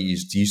 observe the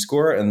ESG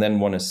score, and then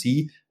want to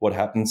see what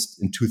happens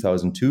in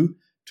 2002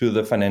 to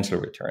the financial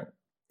return.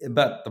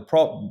 But the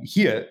problem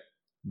here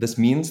this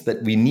means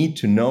that we need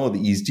to know the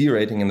ESG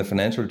rating in the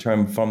financial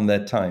term from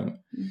that time.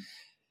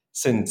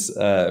 Since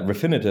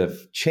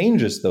Refinitiv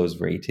changes those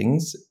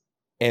ratings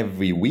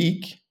every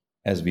week,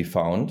 as we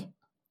found,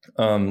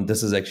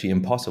 this is actually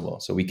impossible.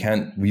 So we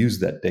can't use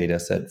that data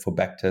set for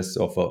backtests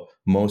or for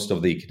most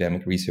of the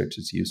academic research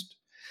is used.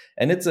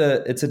 And it's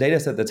a data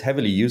set that's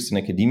heavily used in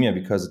academia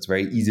because it's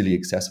very easily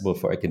accessible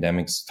for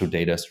academics through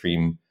data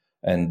stream,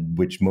 and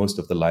which most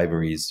of the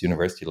libraries,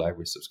 university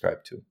libraries,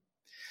 subscribe to.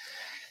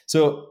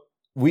 So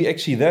we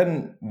actually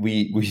then,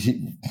 we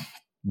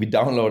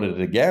downloaded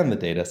it again, the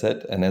data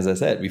set. And as I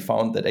said, we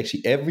found that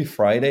actually every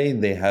Friday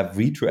they have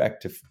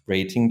retroactive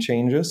rating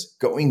changes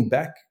going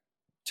back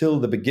till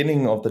the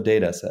beginning of the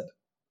data set.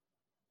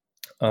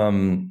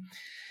 And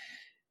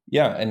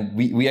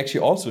we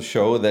actually also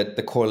show that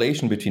the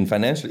correlation between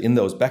in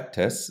those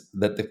backtests,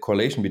 that the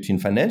correlation between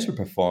financial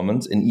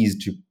performance and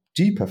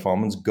ESG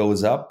performance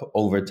goes up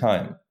over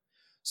time.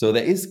 So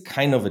there is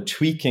kind of a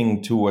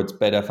tweaking towards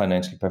better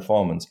financial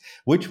performance,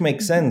 which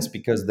makes sense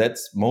because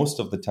that's most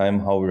of the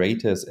time how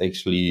raters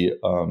actually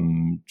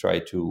try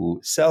to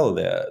sell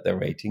their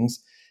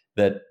ratings,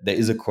 that there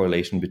is a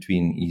correlation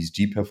between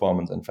ESG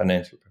performance and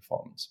financial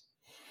performance.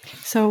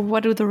 So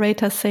what do the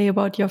raters say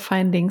about your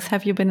findings?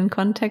 Have you been in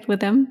contact with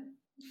them?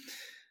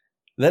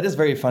 That is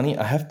very funny.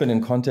 I have been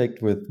in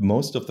contact with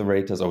most of the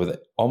raters, or with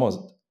almost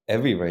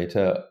every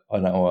rater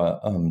on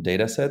our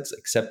data sets,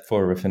 except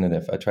for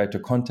Refinitiv. I tried to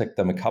contact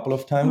them a couple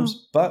of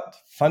times, but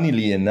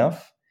funnily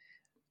enough,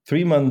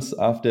 3 months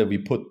after we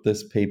put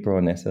this paper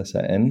on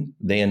SSRN,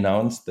 they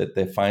announced that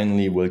they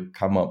finally will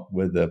come up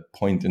with a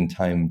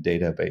point-in-time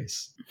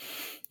database.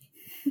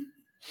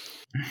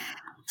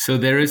 So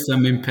there is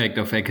some impact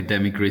of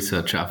academic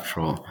research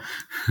after all.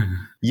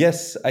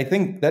 Yes, I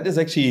think that is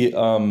actually,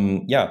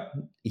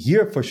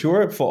 here for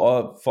sure.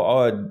 For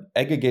our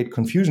aggregate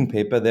confusion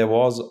paper,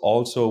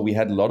 we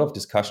had a lot of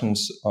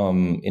discussions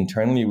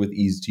internally with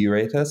ESG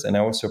raters, and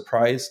I was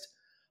surprised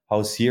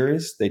how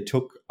serious they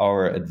took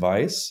our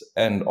advice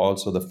and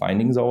also the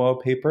findings of our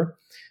paper.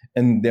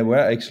 And there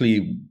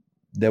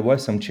were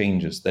some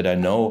changes that I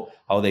know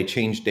how they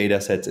changed data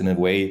sets in a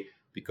way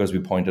because we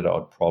pointed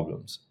out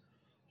problems.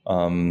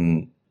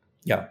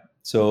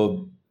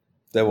 So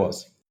there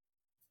was.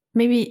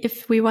 Maybe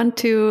if we want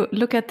to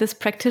look at this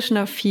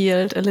practitioner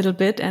field a little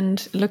bit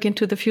and look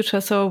into the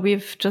future. So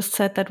we've just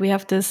said that we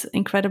have this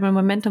incredible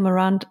momentum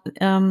around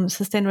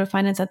sustainable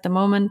finance at the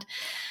moment.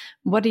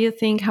 What do you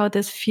think how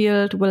this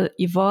field will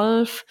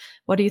evolve?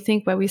 What do you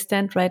think where we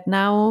stand right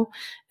now?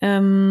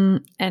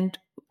 And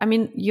I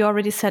mean, you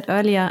already said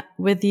earlier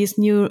with these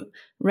new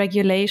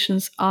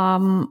regulations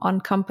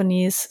on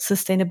companies'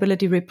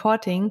 sustainability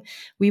reporting,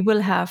 we will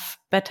have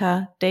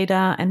better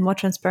data and more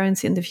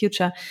transparency in the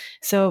future.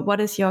 So what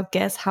is your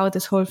guess how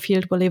this whole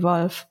field will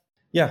evolve?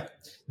 Yeah,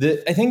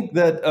 I think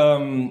that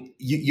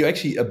you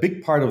actually, a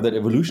big part of that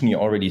evolution you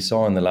already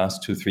saw in the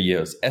last 2-3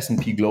 years.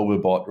 S&P Global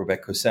bought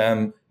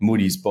RobecoSAM,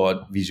 Moody's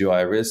bought Visio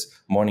Iris,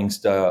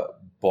 Morningstar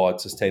bought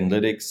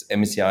Sustainalytics,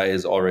 MSCI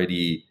is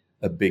already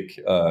a big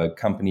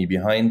company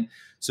behind.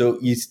 So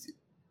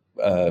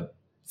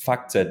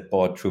FactSet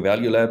bought True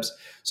Value Labs.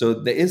 So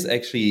there is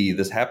actually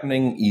this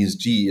happening.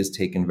 ESG is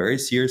taken very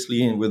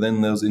seriously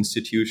within those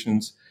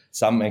institutions.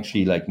 Some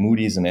actually, like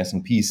Moody's and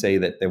S&P, say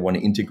that they want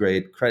to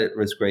integrate credit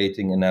risk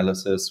rating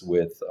analysis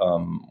with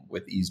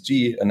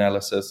ESG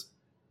analysis.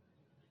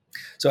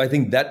 So I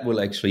think that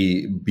will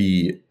actually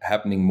be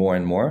happening more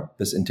and more,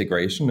 this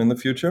integration in the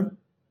future.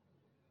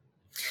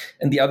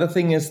 And the other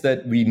thing is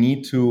that we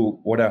need to,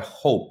 what I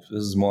hope,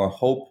 this is more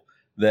hope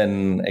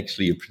than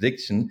actually a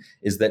prediction,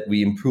 is that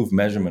we improve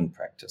measurement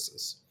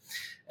practices.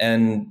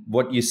 And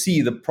what you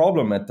see, the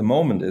problem at the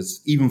moment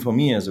is, even for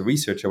me as a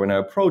researcher, when I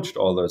approached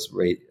all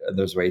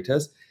those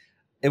raters,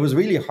 it was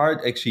really hard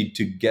actually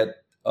to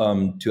get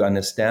to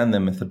understand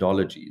their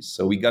methodologies.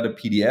 So we got a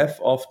PDF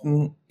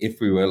often,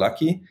 if we were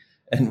lucky.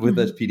 And with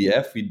that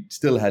PDF, we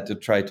still had to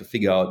try to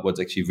figure out what's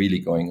actually really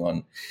going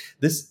on.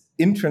 This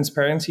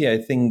intransparency, I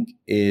think,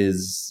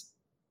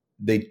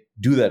 they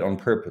do that on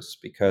purpose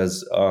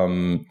because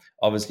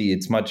obviously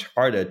it's much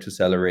harder to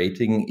sell a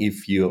rating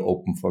if you're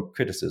open for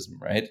criticism,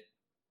 right?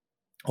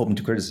 Open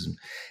to criticism.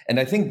 And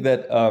I think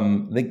that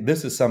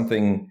this is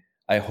something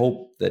I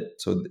hope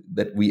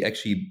that we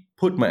actually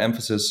put my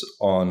emphasis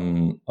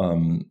on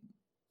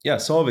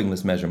solving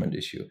this measurement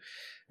issue.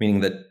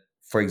 Meaning that,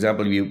 for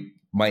example, you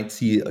might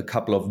see a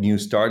couple of new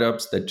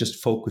startups that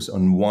just focus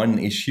on one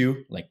issue,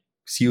 like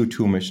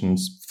CO2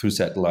 emissions through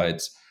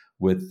satellites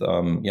with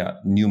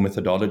new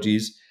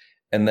methodologies.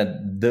 And that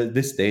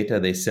this data,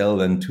 they sell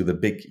then to the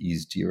big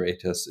ESG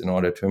raters in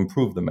order to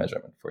improve the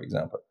measurement, for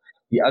example.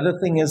 The other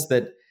thing is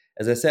that,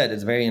 as I said,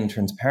 it's very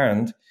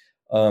intransparent.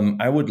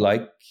 I would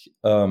like,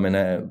 and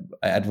I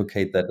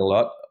advocate that a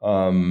lot,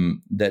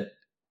 that,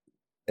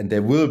 and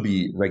there will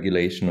be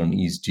regulation on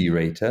ESG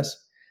raters,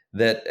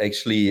 that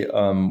actually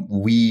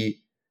we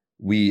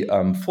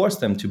force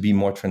them to be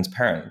more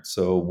transparent.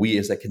 So we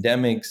as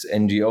academics,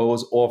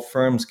 NGOs, or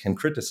firms can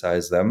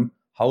criticize them,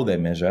 how they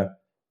measure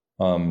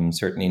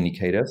certain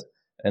indicators,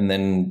 and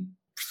then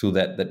through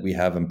that we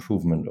have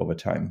improvement over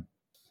time.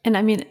 And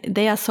I mean,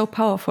 they are so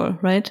powerful,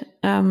 right?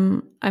 I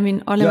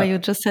mean, Oliver, you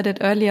just said it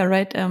earlier,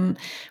 right?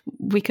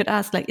 We could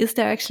ask, like, is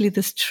there actually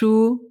this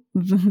true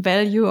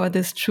value or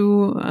this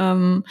true,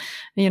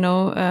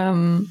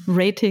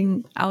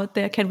 rating out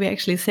there? Can we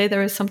actually say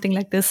there is something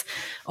like this?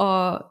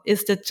 Or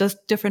is it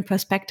just different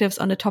perspectives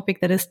on a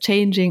topic that is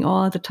changing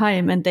all the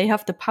time? And they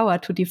have the power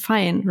to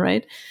define,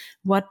 right,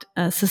 what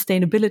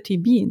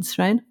sustainability means,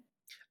 right?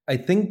 I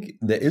think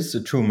there is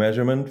a true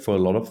measurement for a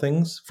lot of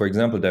things. For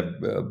example,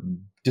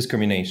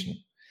 discrimination.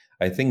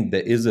 I think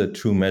there is a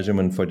true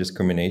measurement for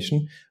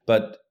discrimination,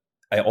 but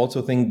I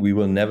also think we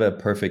will never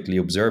perfectly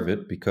observe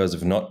it, because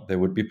if not, there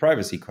would be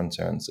privacy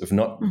concerns. If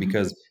not,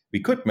 because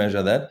we could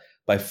measure that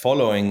by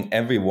following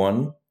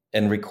everyone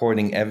and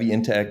recording every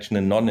interaction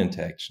and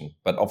non-interaction.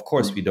 But of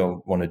course, we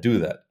don't want to do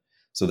that.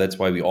 So that's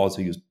why we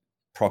also use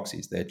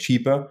proxies. They're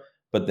cheaper,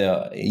 but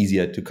they're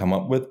easier to come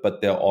up with,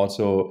 but they're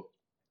also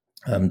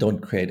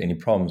don't create any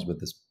problems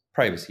with this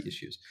privacy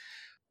issues.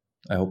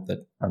 I hope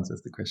that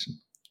answers the question.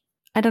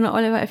 I don't know,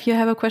 Oliver, if you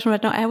have a question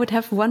right now. I would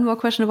have one more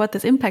question about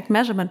this impact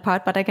measurement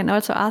part, but I can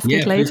also ask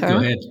it later. Please go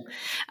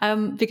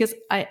ahead. Because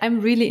I'm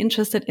really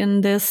interested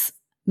in this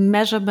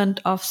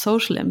measurement of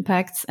social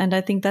impacts. And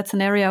I think that's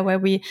an area where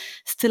we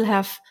still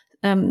have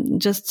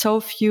just so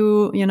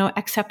few,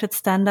 accepted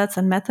standards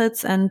and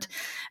methods. And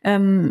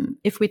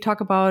if we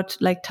talk about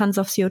like tons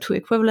of CO2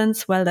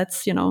 equivalents, well,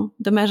 that's,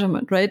 the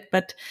measurement, right?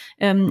 But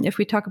if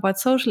we talk about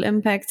social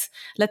impacts,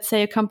 let's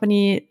say a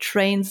company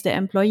trains their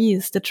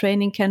employees. The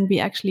training can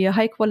be actually a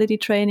high quality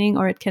training,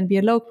 or it can be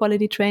a low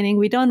quality training.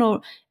 We don't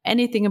know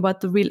anything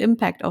about the real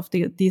impact of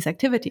these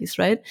activities,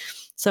 right?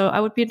 So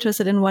I would be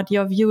interested in what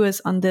your view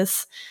is on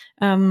this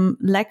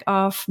lack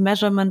of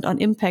measurement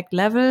on impact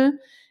level.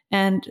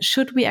 And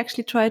should we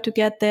actually try to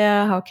get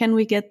there? How can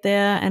we get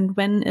there? And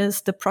when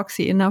is the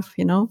proxy enough,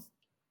 Yeah,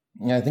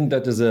 I think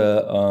that is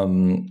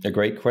a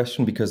great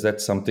question, because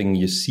that's something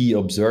you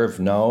observe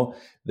now,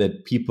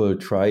 that people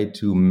try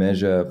to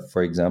measure,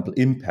 for example,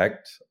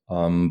 impact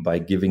by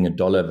giving a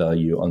dollar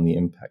value on the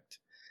impact.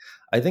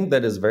 I think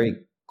that is very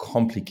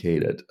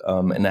complicated.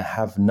 And I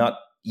have not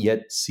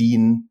yet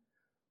seen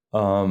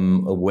a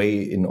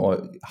way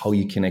how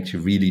you can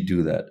actually really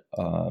do that,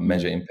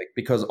 measure impact.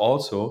 Because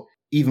also,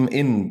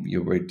 even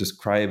you were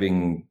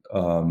describing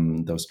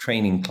those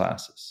training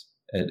classes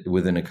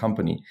within a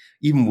company,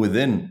 even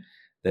within,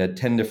 there are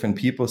 10 different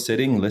people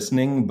sitting,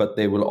 listening, but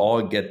they will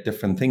all get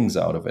different things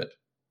out of it.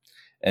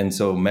 And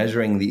so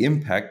measuring the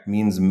impact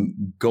means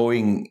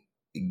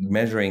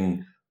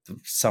measuring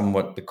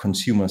somewhat the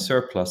consumer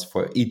surplus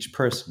for each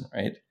person,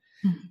 right?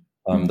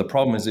 Mm-hmm. The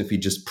problem is if we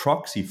just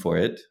proxy for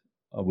it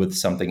with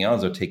something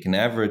else, or take an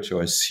average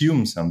or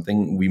assume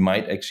something, we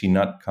might actually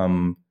not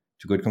come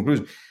to good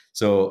conclusion.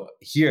 So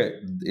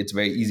here, it's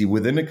very easy.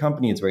 Within a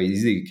company, it's very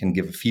easy. You can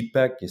give a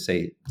feedback. You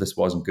say, this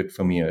wasn't good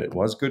for me, or it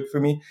was good for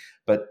me.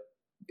 But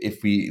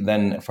if we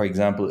then, for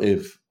example,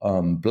 if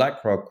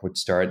BlackRock would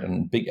start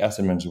and big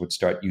asset managers would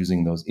start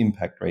using those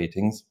impact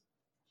ratings,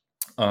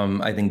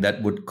 I think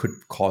that could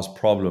cause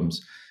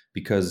problems,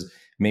 because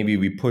maybe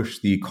we push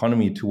the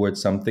economy towards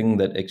something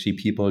that actually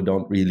people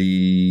not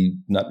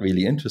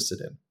really interested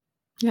in.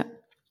 Yeah,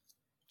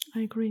 I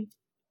agree.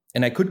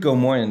 And I could go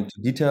more into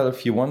detail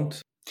if you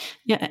want.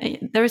 Yeah,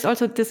 there is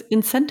also this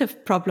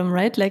incentive problem,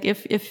 right? Like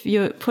if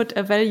you put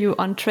a value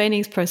on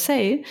trainings per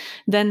se,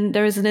 then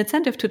there is an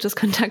incentive to just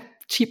conduct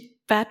cheap,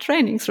 bad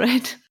trainings,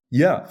 right?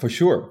 Yeah, for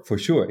sure,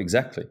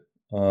 exactly.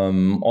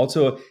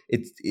 Also,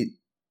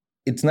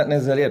 it's not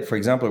necessarily it. For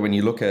example, when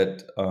you look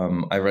at,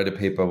 I read a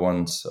paper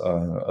once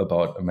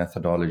about a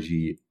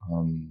methodology.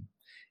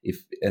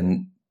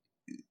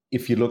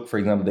 If you look, for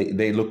example,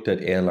 they looked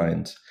at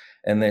airlines,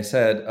 and they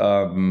said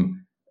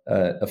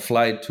a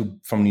flight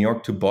from New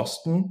York to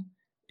Boston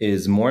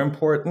is more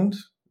important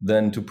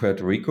than to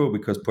Puerto Rico,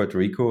 because Puerto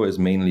Rico is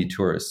mainly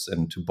tourists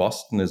and to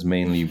Boston is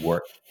mainly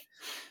work.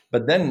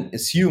 But then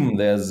assume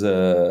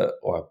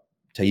or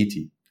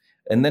Tahiti,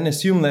 and then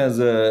assume there's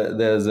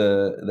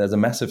a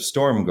massive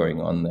storm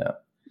going on there.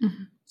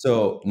 Mm-hmm.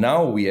 So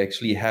now we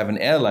actually have an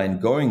airline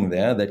going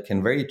there that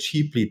can very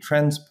cheaply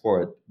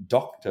transport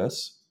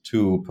doctors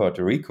to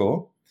Puerto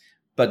Rico,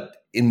 but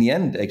in the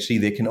end, actually,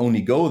 they can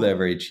only go there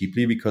very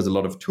cheaply because a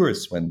lot of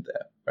tourists went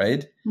there,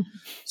 right? Mm-hmm.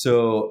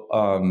 So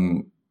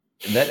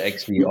that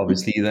actually,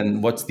 obviously,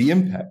 then what's the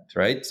impact,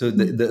 right? So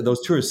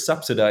those tourists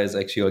subsidize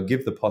actually, or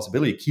give the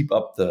possibility, keep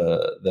up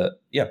the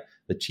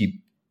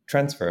cheap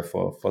transfer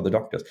for the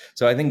doctors.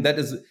 So I think that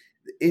is,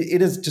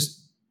 it is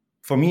just,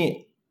 for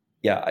me,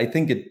 I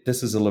think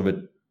this is a little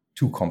bit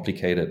too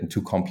complicated and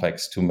too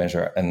complex to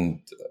measure. And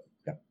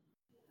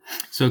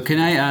So can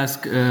I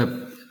ask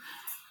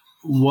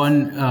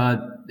one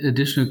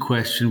additional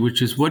question,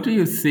 which is, what do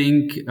you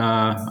think?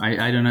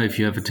 I don't know if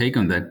you have a take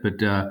on that,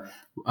 but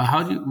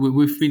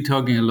we've been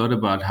talking a lot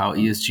about how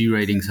ESG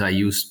ratings are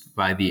used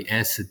by the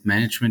asset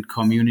management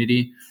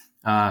community.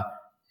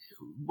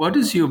 What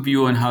is your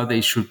view on how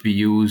they should be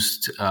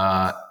used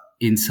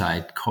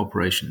inside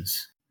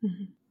corporations?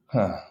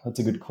 That's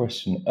a good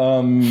question.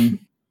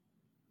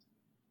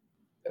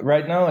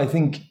 Right now, I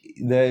think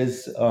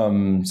there's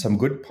some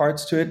good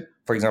parts to it.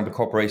 For example,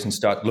 corporations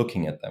start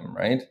looking at them,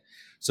 right?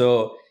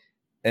 So,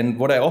 and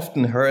what I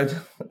often heard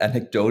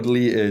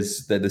anecdotally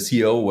is that the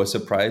CEO was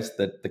surprised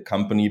that the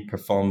company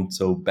performed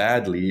so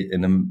badly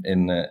in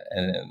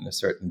a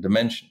certain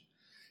dimension.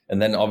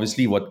 And then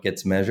obviously what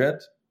gets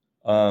measured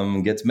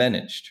gets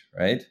managed,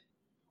 right?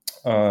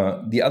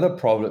 The other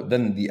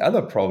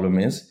problem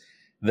is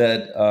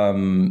that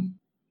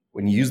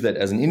when you use that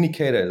as an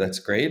indicator, that's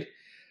great.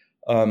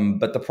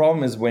 But the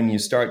problem is when you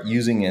start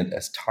using it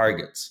as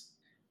targets.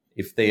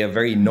 If they are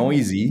very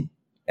noisy,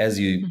 as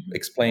you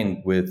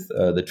explained with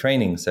the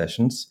training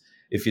sessions,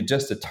 if you're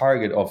just a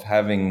target of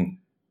having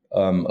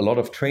a lot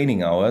of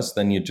training hours,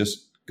 then you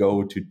just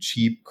go to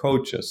cheap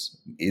coaches.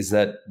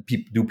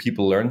 Do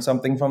people learn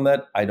something from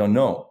that? I don't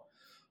know.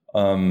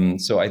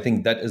 So I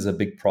think that is a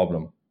big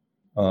problem.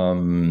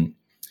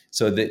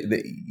 So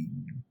the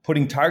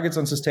putting targets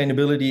on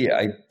sustainability,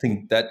 I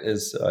think that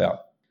is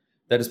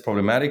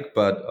problematic.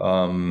 But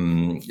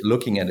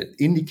looking at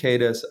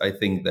indicators, I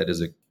think that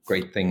is a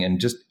great thing, and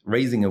just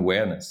raising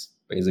awareness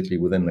basically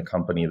within the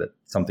company that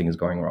something is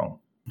going wrong.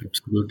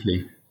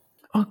 Absolutely.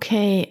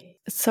 Okay.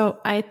 So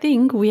I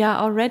think we are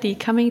already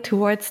coming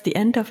towards the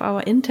end of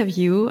our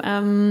interview.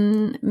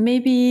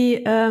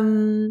 Maybe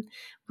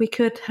we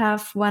could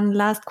have one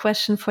last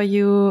question for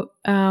you.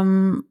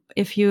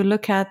 If you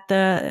look at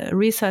the junior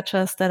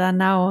researchers that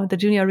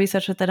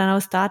are now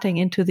starting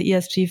into the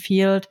ESG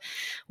field,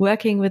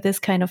 working with this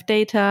kind of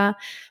data,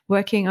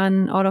 working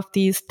on all of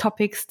these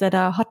topics that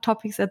are hot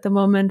topics at the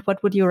moment,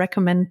 what would you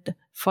recommend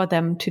for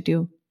them to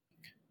do?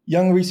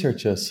 Young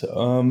researchers.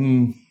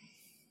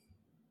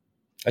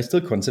 I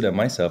still consider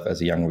myself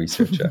as a young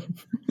researcher.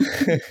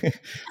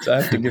 So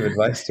I have to give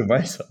advice to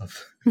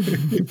myself.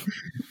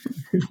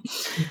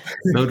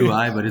 So do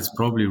I, but it's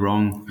probably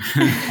wrong.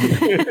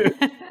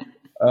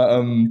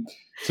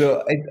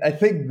 So I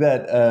think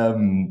that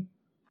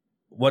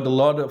what a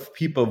lot of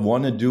people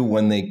want to do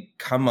when they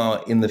come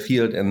out in the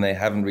field and they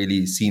haven't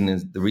really seen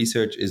the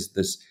research is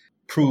this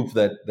proof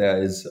that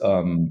there is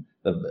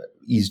the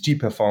ESG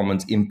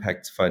performance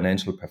impacts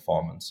financial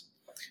performance.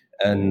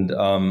 And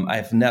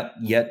I've not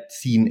yet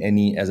seen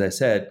any, as I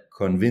said,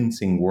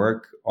 convincing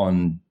work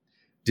on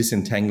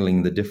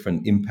disentangling the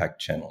different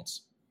impact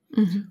channels.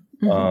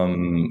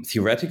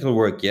 Theoretical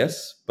work,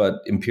 yes,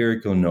 but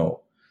empirical,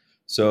 no.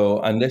 So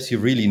unless you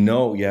really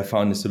know you have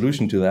found a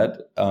solution to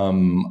that,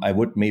 I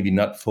would maybe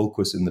not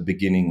focus in the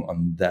beginning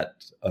on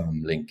that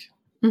link.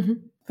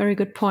 Very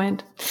good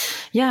point.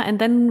 Yeah, and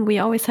then we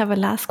always have a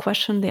last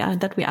question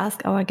that we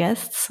ask our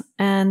guests,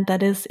 and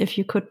that is, if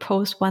you could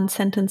post one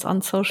sentence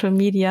on social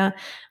media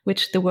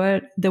which the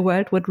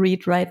world would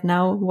read right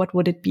now, what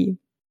would it be?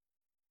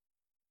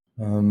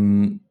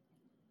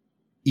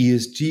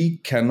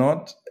 ESG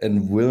cannot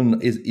and will.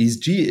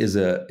 ESG is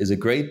a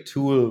great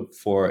tool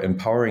for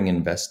empowering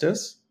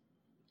investors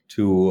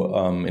to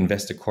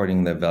invest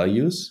according to their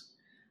values,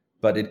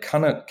 but it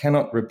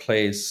cannot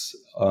replace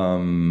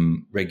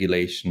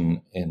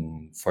regulation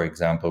in, for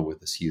example, with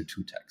the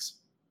CO2 tax.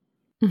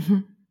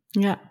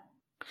 Yeah.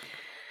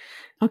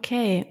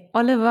 Okay,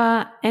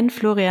 Oliver and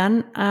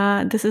Florian,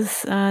 this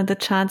is the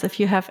chance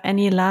if you have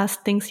any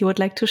last things you would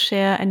like to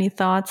share, any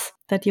thoughts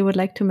that you would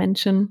like to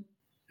mention.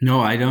 No,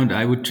 I don't.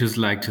 I would just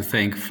like to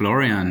thank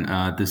Florian.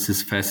 This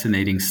is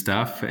fascinating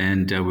stuff.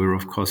 And we're,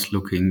 of course,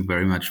 looking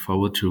very much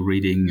forward to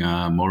reading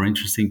more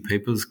interesting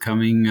papers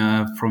coming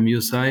from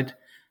your side.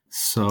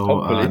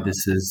 So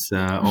this is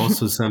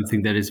also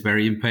something that is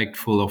very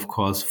impactful, of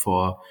course,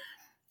 for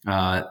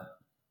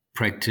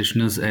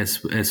practitioners,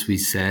 as we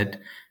said.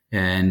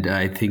 And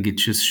I think it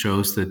just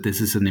shows that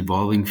this is an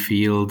evolving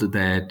field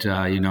that,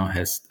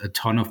 has a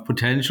ton of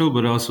potential,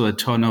 but also a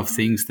ton of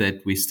things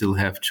that we still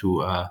have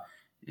to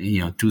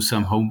do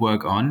some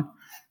homework on.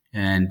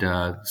 And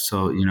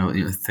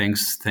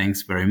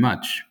thanks very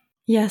much.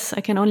 Yes,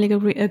 I can only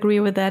agree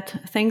with that.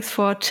 Thanks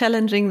for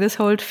challenging this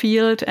whole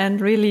field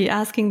and really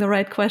asking the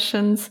right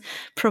questions,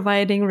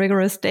 providing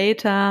rigorous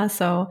data.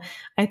 So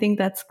I think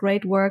that's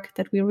great work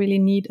that we really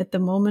need at the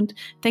moment.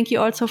 Thank you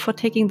also for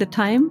taking the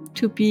time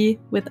to be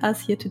with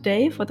us here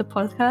today for the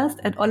podcast.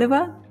 And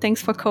Oliver,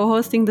 thanks for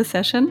co-hosting the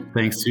session.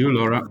 Thanks to you,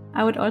 Laura.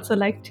 I would also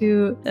like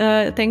to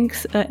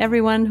thanks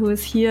everyone who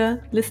is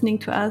here listening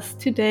to us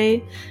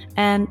today.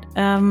 And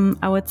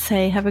I would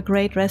say have a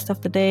great rest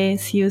of the day.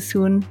 See you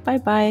soon.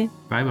 Bye-bye.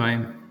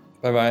 Bye-bye.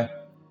 Bye-bye.